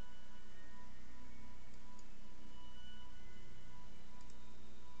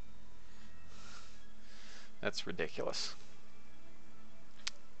 That's ridiculous.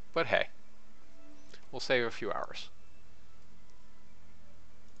 But hey, we'll save a few hours.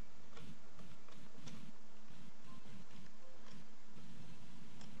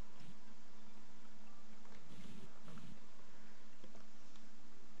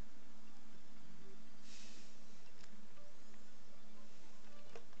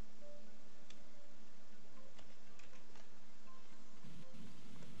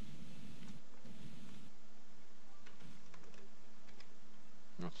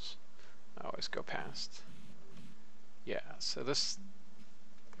 Oops. I always go past. Yeah, so this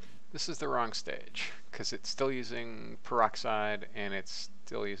is the wrong stage, because it's still using peroxide and it's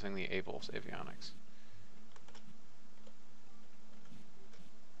still using the Abel's avionics.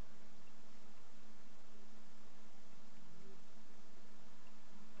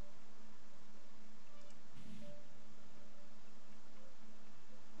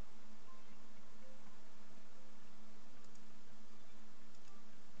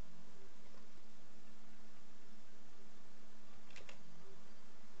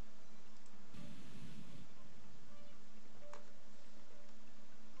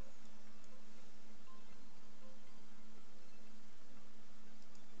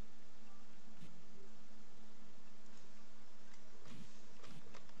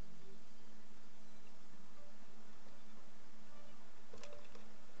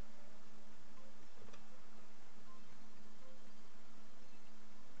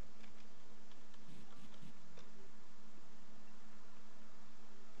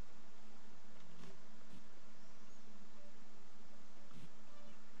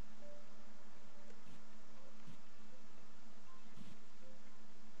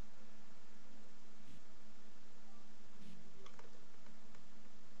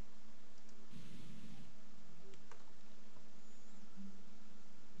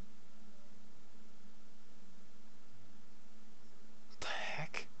 What the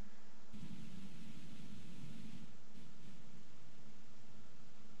heck?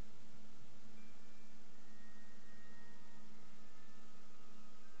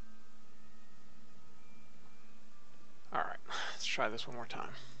 Alright, let's try this one more time.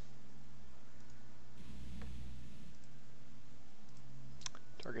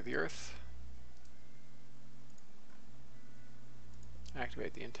 Target the Earth.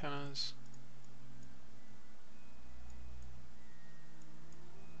 Activate the antennas.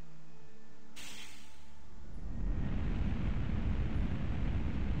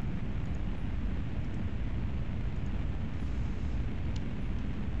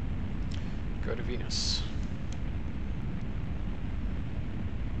 Go to Venus.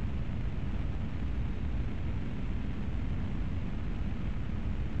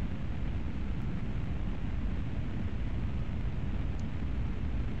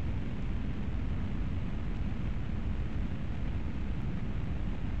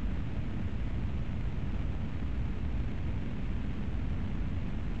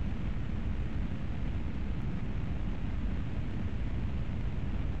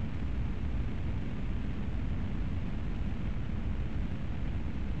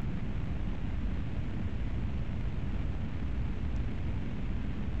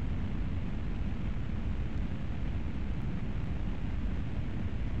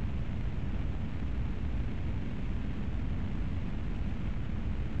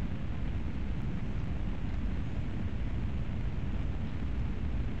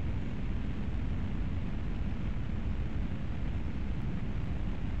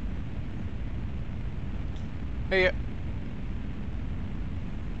 Hey.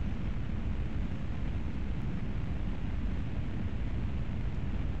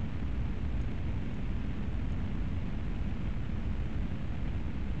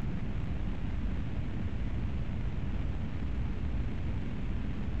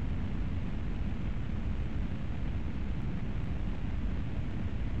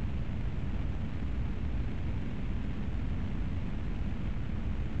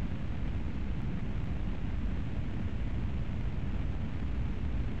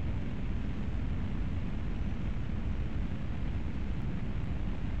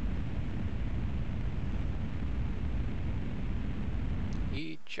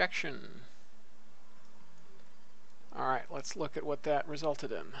 Ejection. Alright, let's look at what that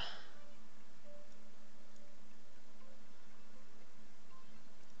resulted in.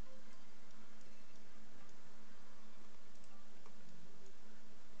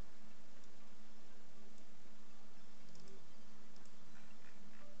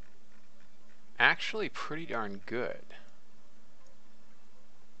 actually pretty darn good.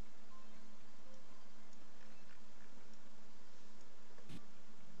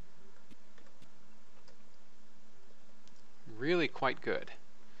 Really quite good.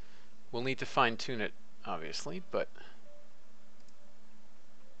 We'll need to fine-tune it, obviously, but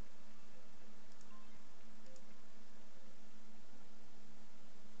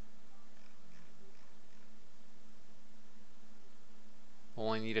we'll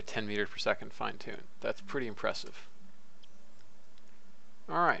only need a 10 meters per second fine-tune. That's pretty impressive.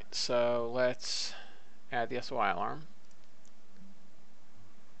 Alright, so let's add the SOI alarm.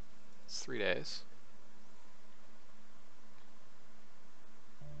 It's 3 days.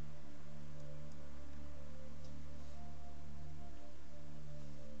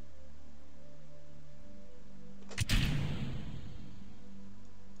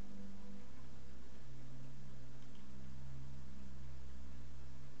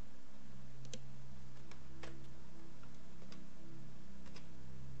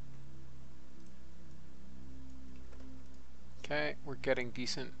 Okay, we're getting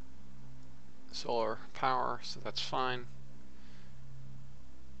decent solar power, so that's fine.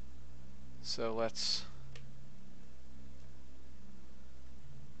 So let's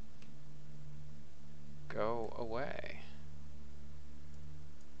go away.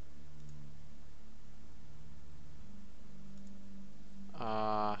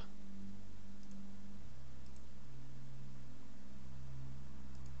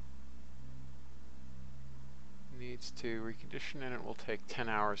 Needs to recondition, and it will take 10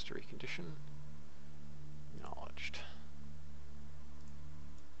 hours to recondition. Acknowledged.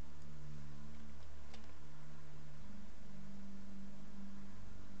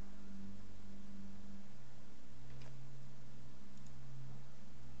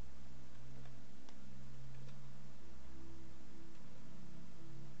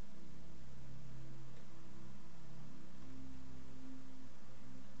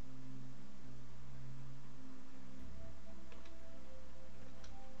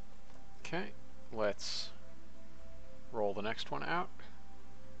 Okay, let's roll the next one out.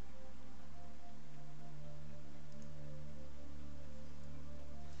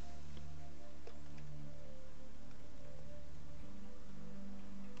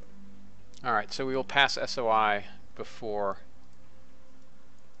 Alright, so we will pass SOI before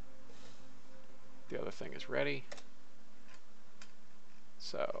the other thing is ready.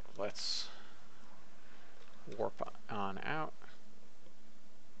 So let's warp on out.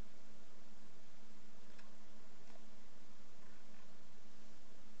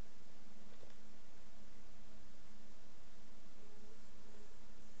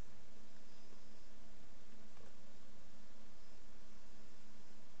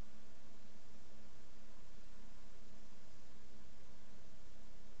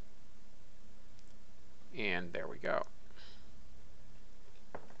 And there we go.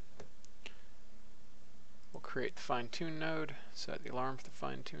 We'll create the fine-tune node, set the alarm for the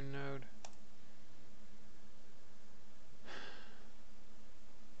fine-tune node.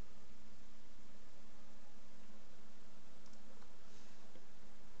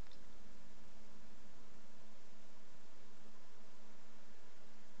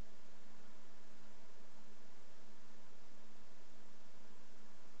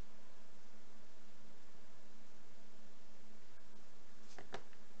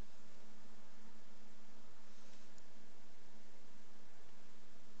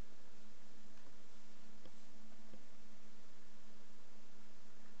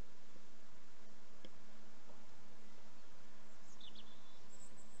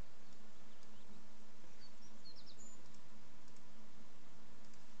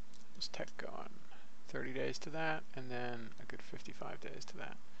 Tech going 30 days to that, and then a good 55 days to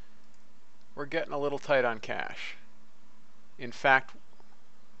that. We're getting a little tight on cash. In fact,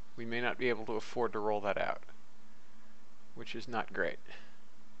 we may not be able to afford to roll that out, which is not great.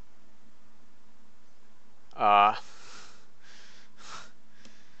 But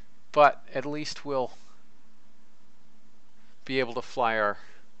at least we'll be able to fly our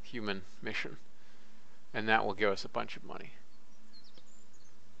human mission, and that will give us a bunch of money.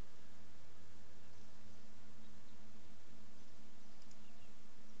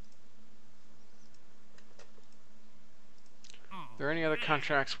 Are there any other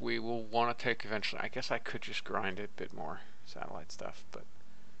contracts we will want to take eventually? I guess I could just grind it a bit more satellite stuff, but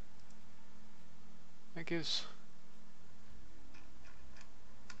that gives...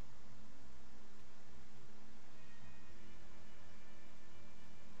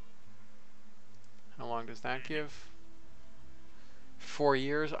 How long does that give? 4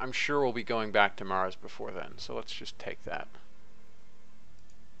 years? I'm sure we'll be going back to Mars before then, so let's just take that.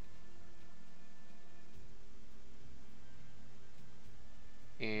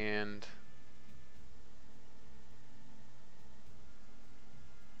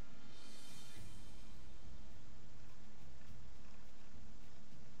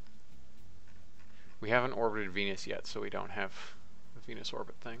 haven't orbited Venus yet, so we don't have the Venus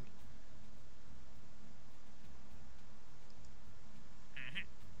orbit thing.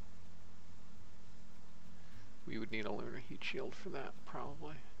 We would need a lunar heat shield for that,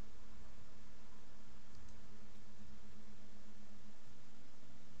 probably.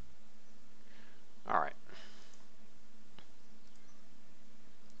 Alright.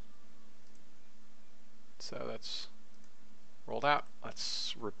 So that's rolled out.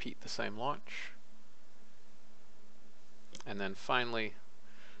 Let's repeat the same launch. And then finally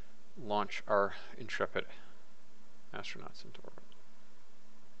launch our intrepid astronauts into orbit.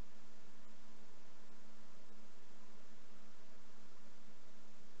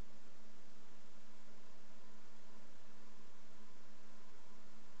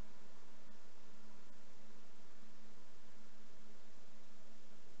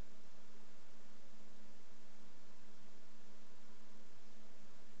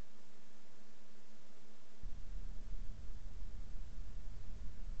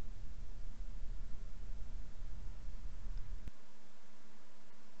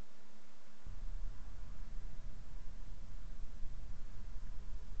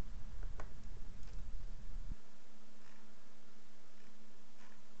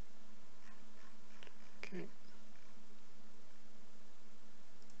 Okay.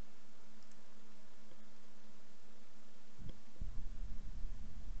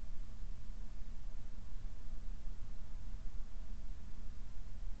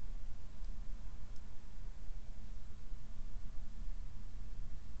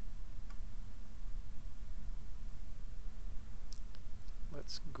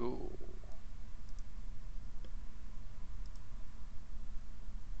 Let's go.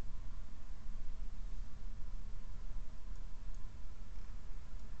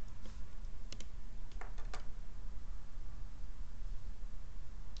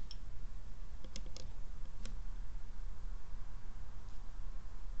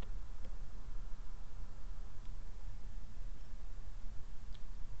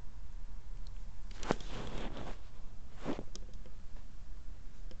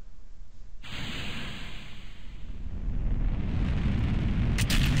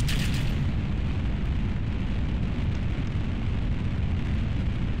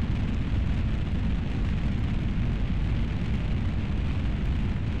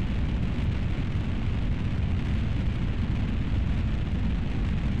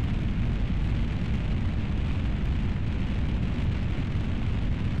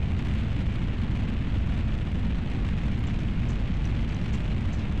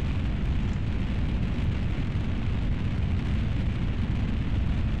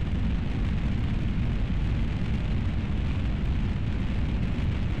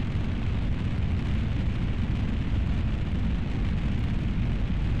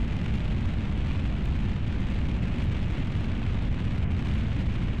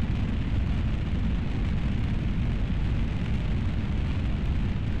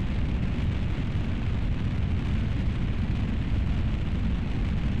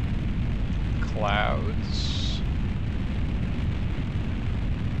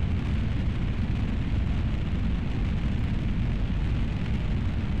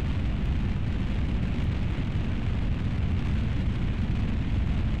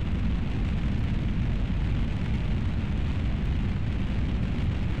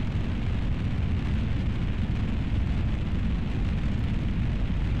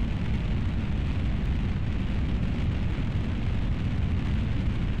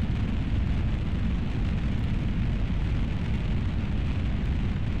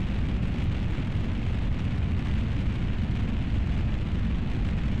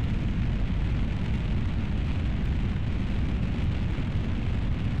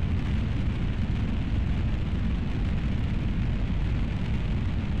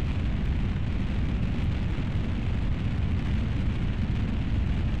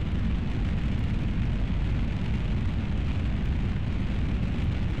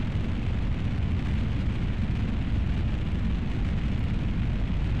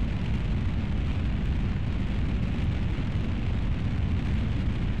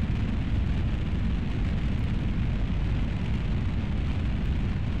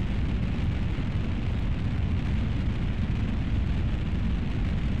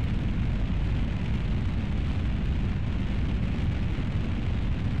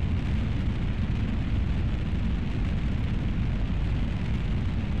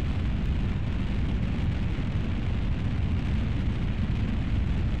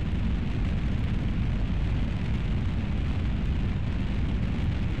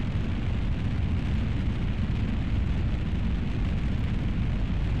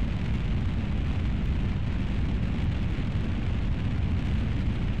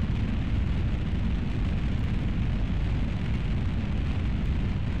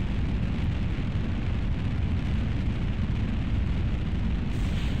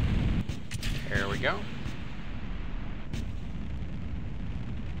 go.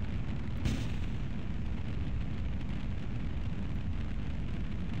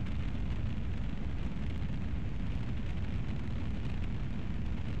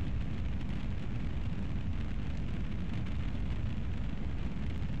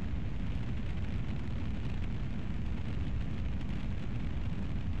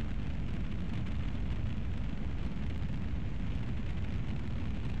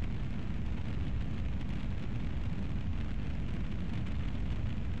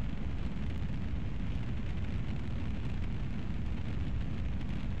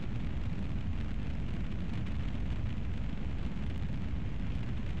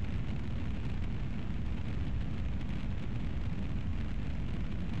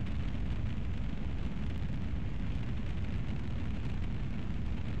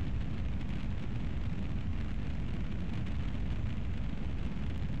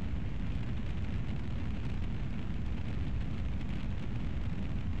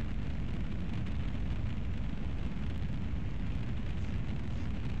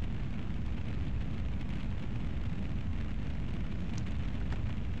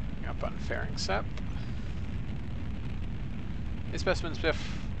 Up on fairing sep. Hey specimens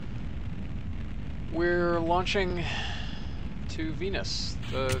Biff. We're launching to Venus,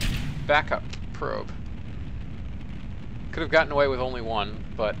 the backup probe. Could have gotten away with only one,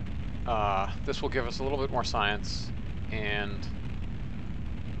 but this will give us a little bit more science, and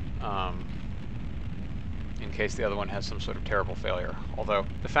in case the other one has some sort of terrible failure. Although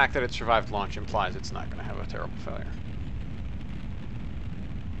the fact that it survived launch implies it's not going to have a terrible failure.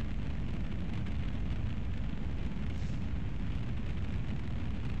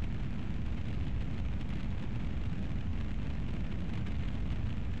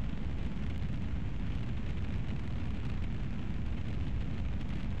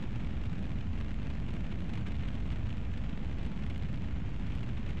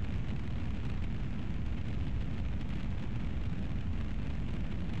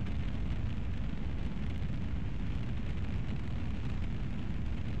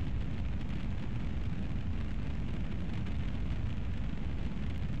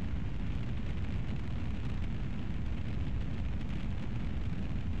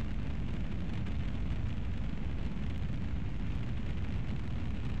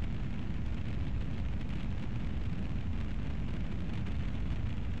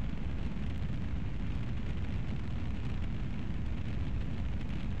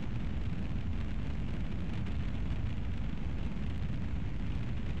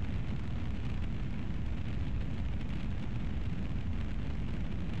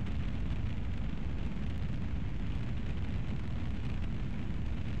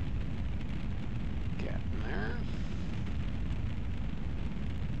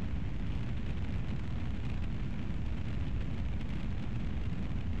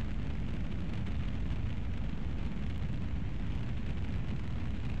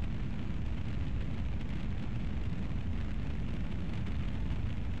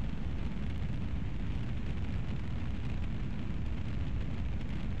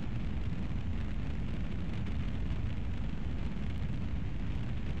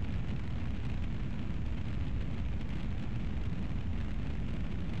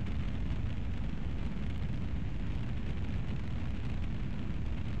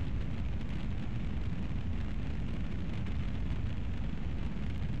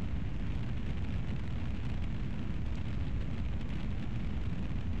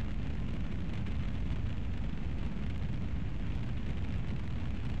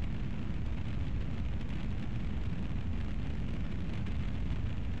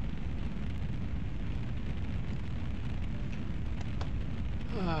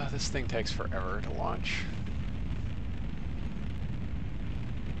 This thing takes forever to launch.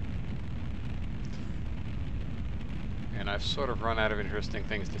 And I've sort of run out of interesting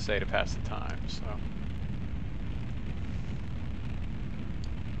things to say to pass the time, so...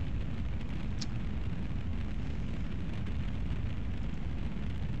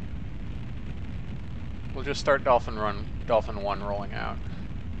 We'll just start Dolphin 1 rolling out.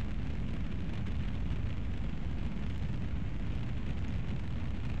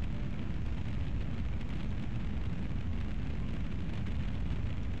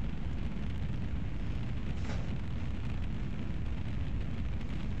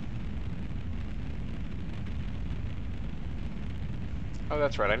 Oh,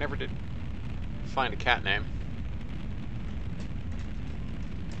 that's right, I never did find a cat name.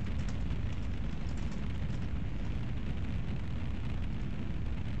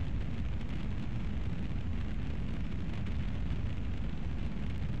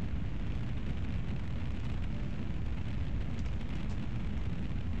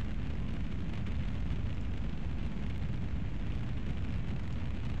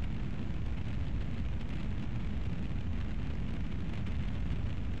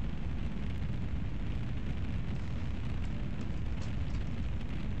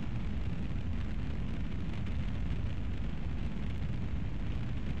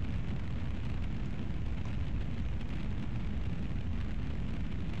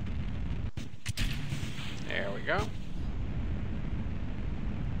 go.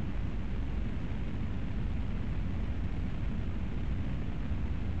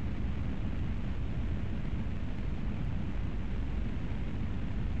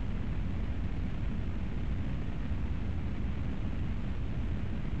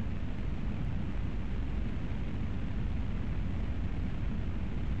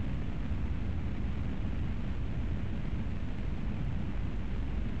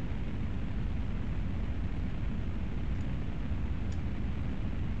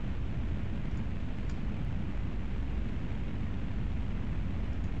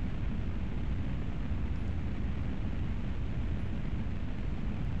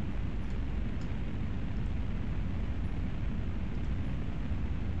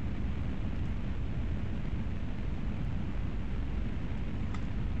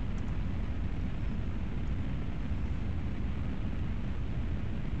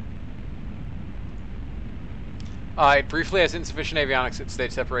 It briefly has insufficient avionics at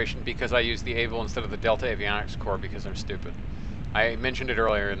stage separation because I used the Able instead of the Delta avionics core because I'm stupid. I mentioned it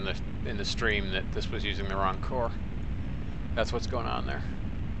earlier in the stream that this was using the wrong core. That's what's going on there.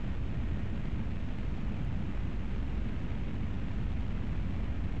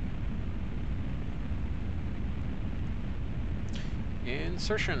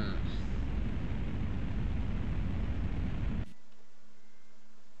 Insertion.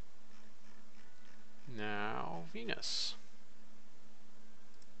 Now Venus.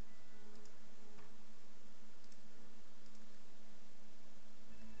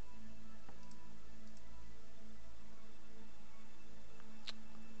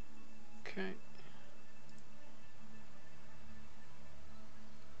 Okay.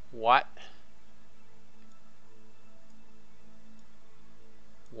 What?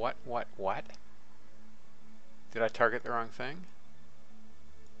 What? Did I target the wrong thing?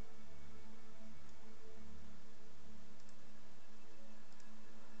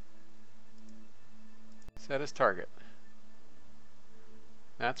 Set as target.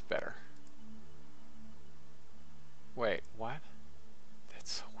 That's better. Wait, what?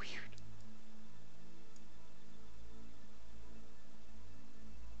 That's so weird.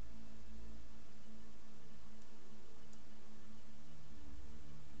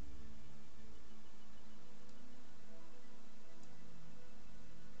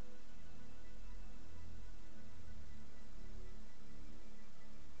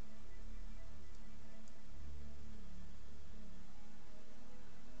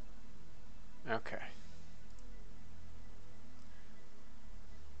 Okay.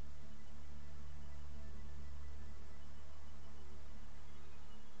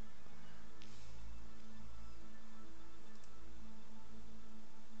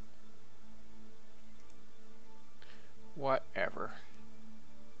 Whatever.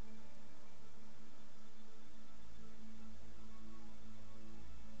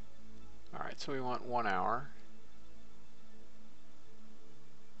 Alright, so we want 1 hour.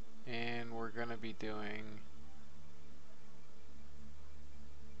 And we're going to be doing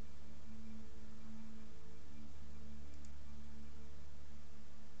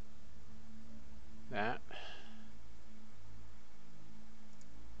that.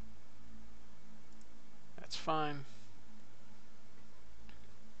 That's fine.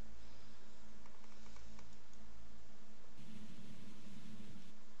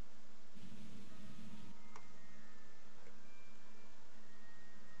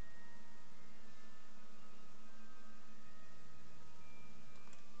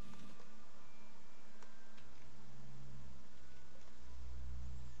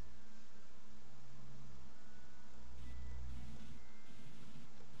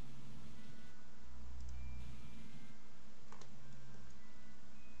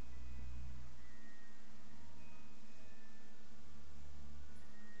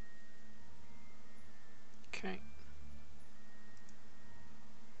 Okay.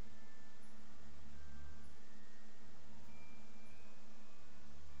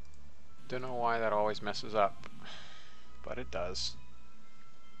 Don't know why that always messes up, but it does.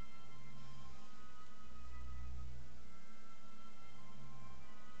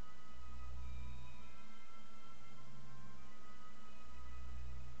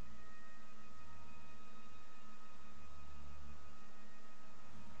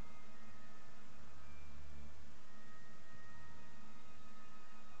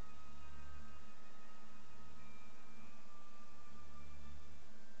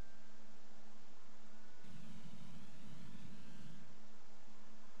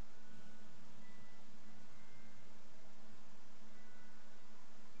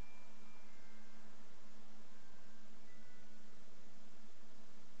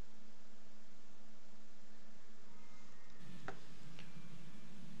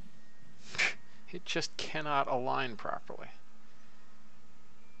 just cannot align properly.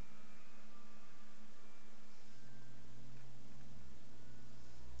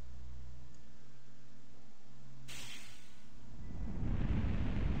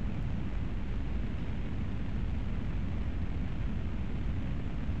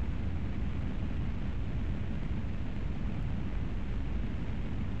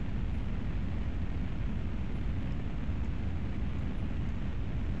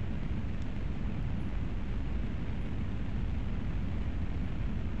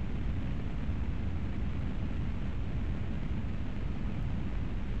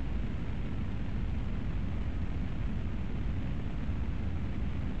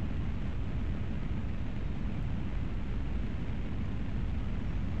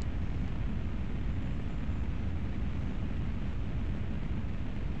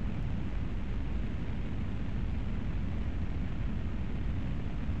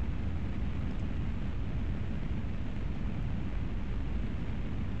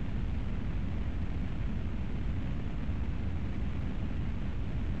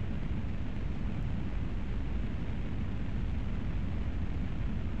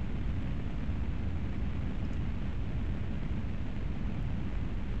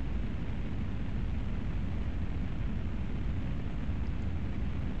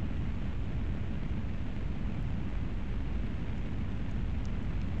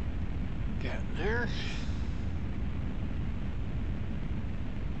 Getting there.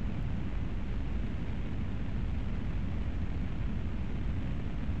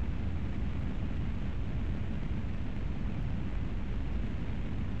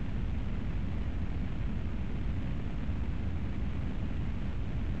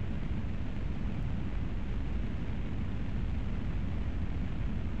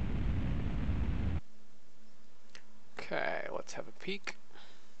 Okay, let's have a peek.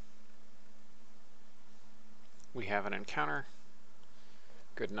 We have an encounter.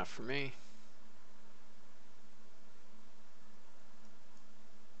 Good enough for me.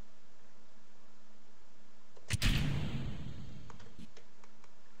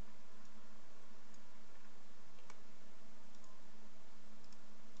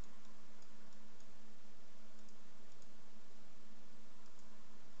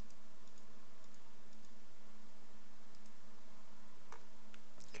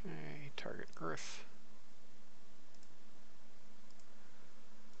 Okay, target Earth.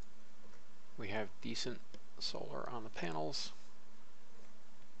 We have decent solar on the panels.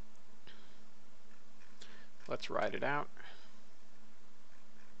 Let's ride it out.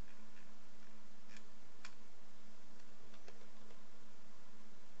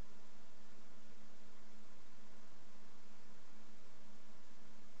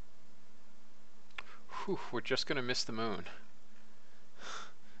 Whew, we're just going to miss the moon.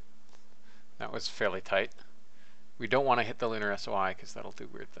 That was fairly tight. We don't want to hit the lunar SOI because that'll do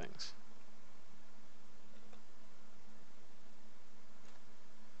weird things.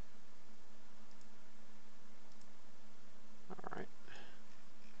 Alright.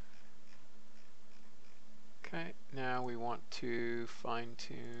 Okay, now we want to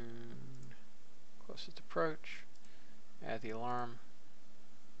fine-tune closest approach, add the alarm.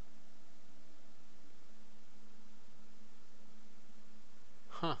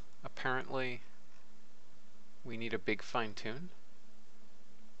 Huh, apparently we need a big fine-tune.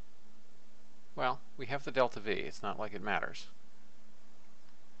 Well, we have the delta V, it's not like it matters.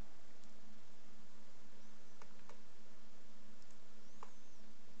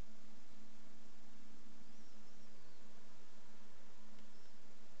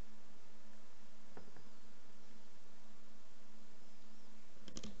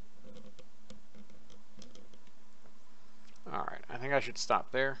 Alright, I think I should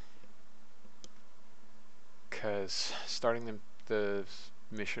stop there, because starting the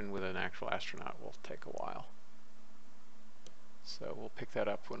mission with an actual astronaut will take a while. So we'll pick that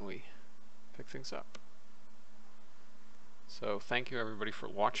up when we pick things up. So thank you everybody for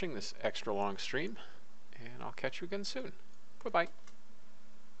watching this extra long stream, and I'll catch you again soon. Bye-bye.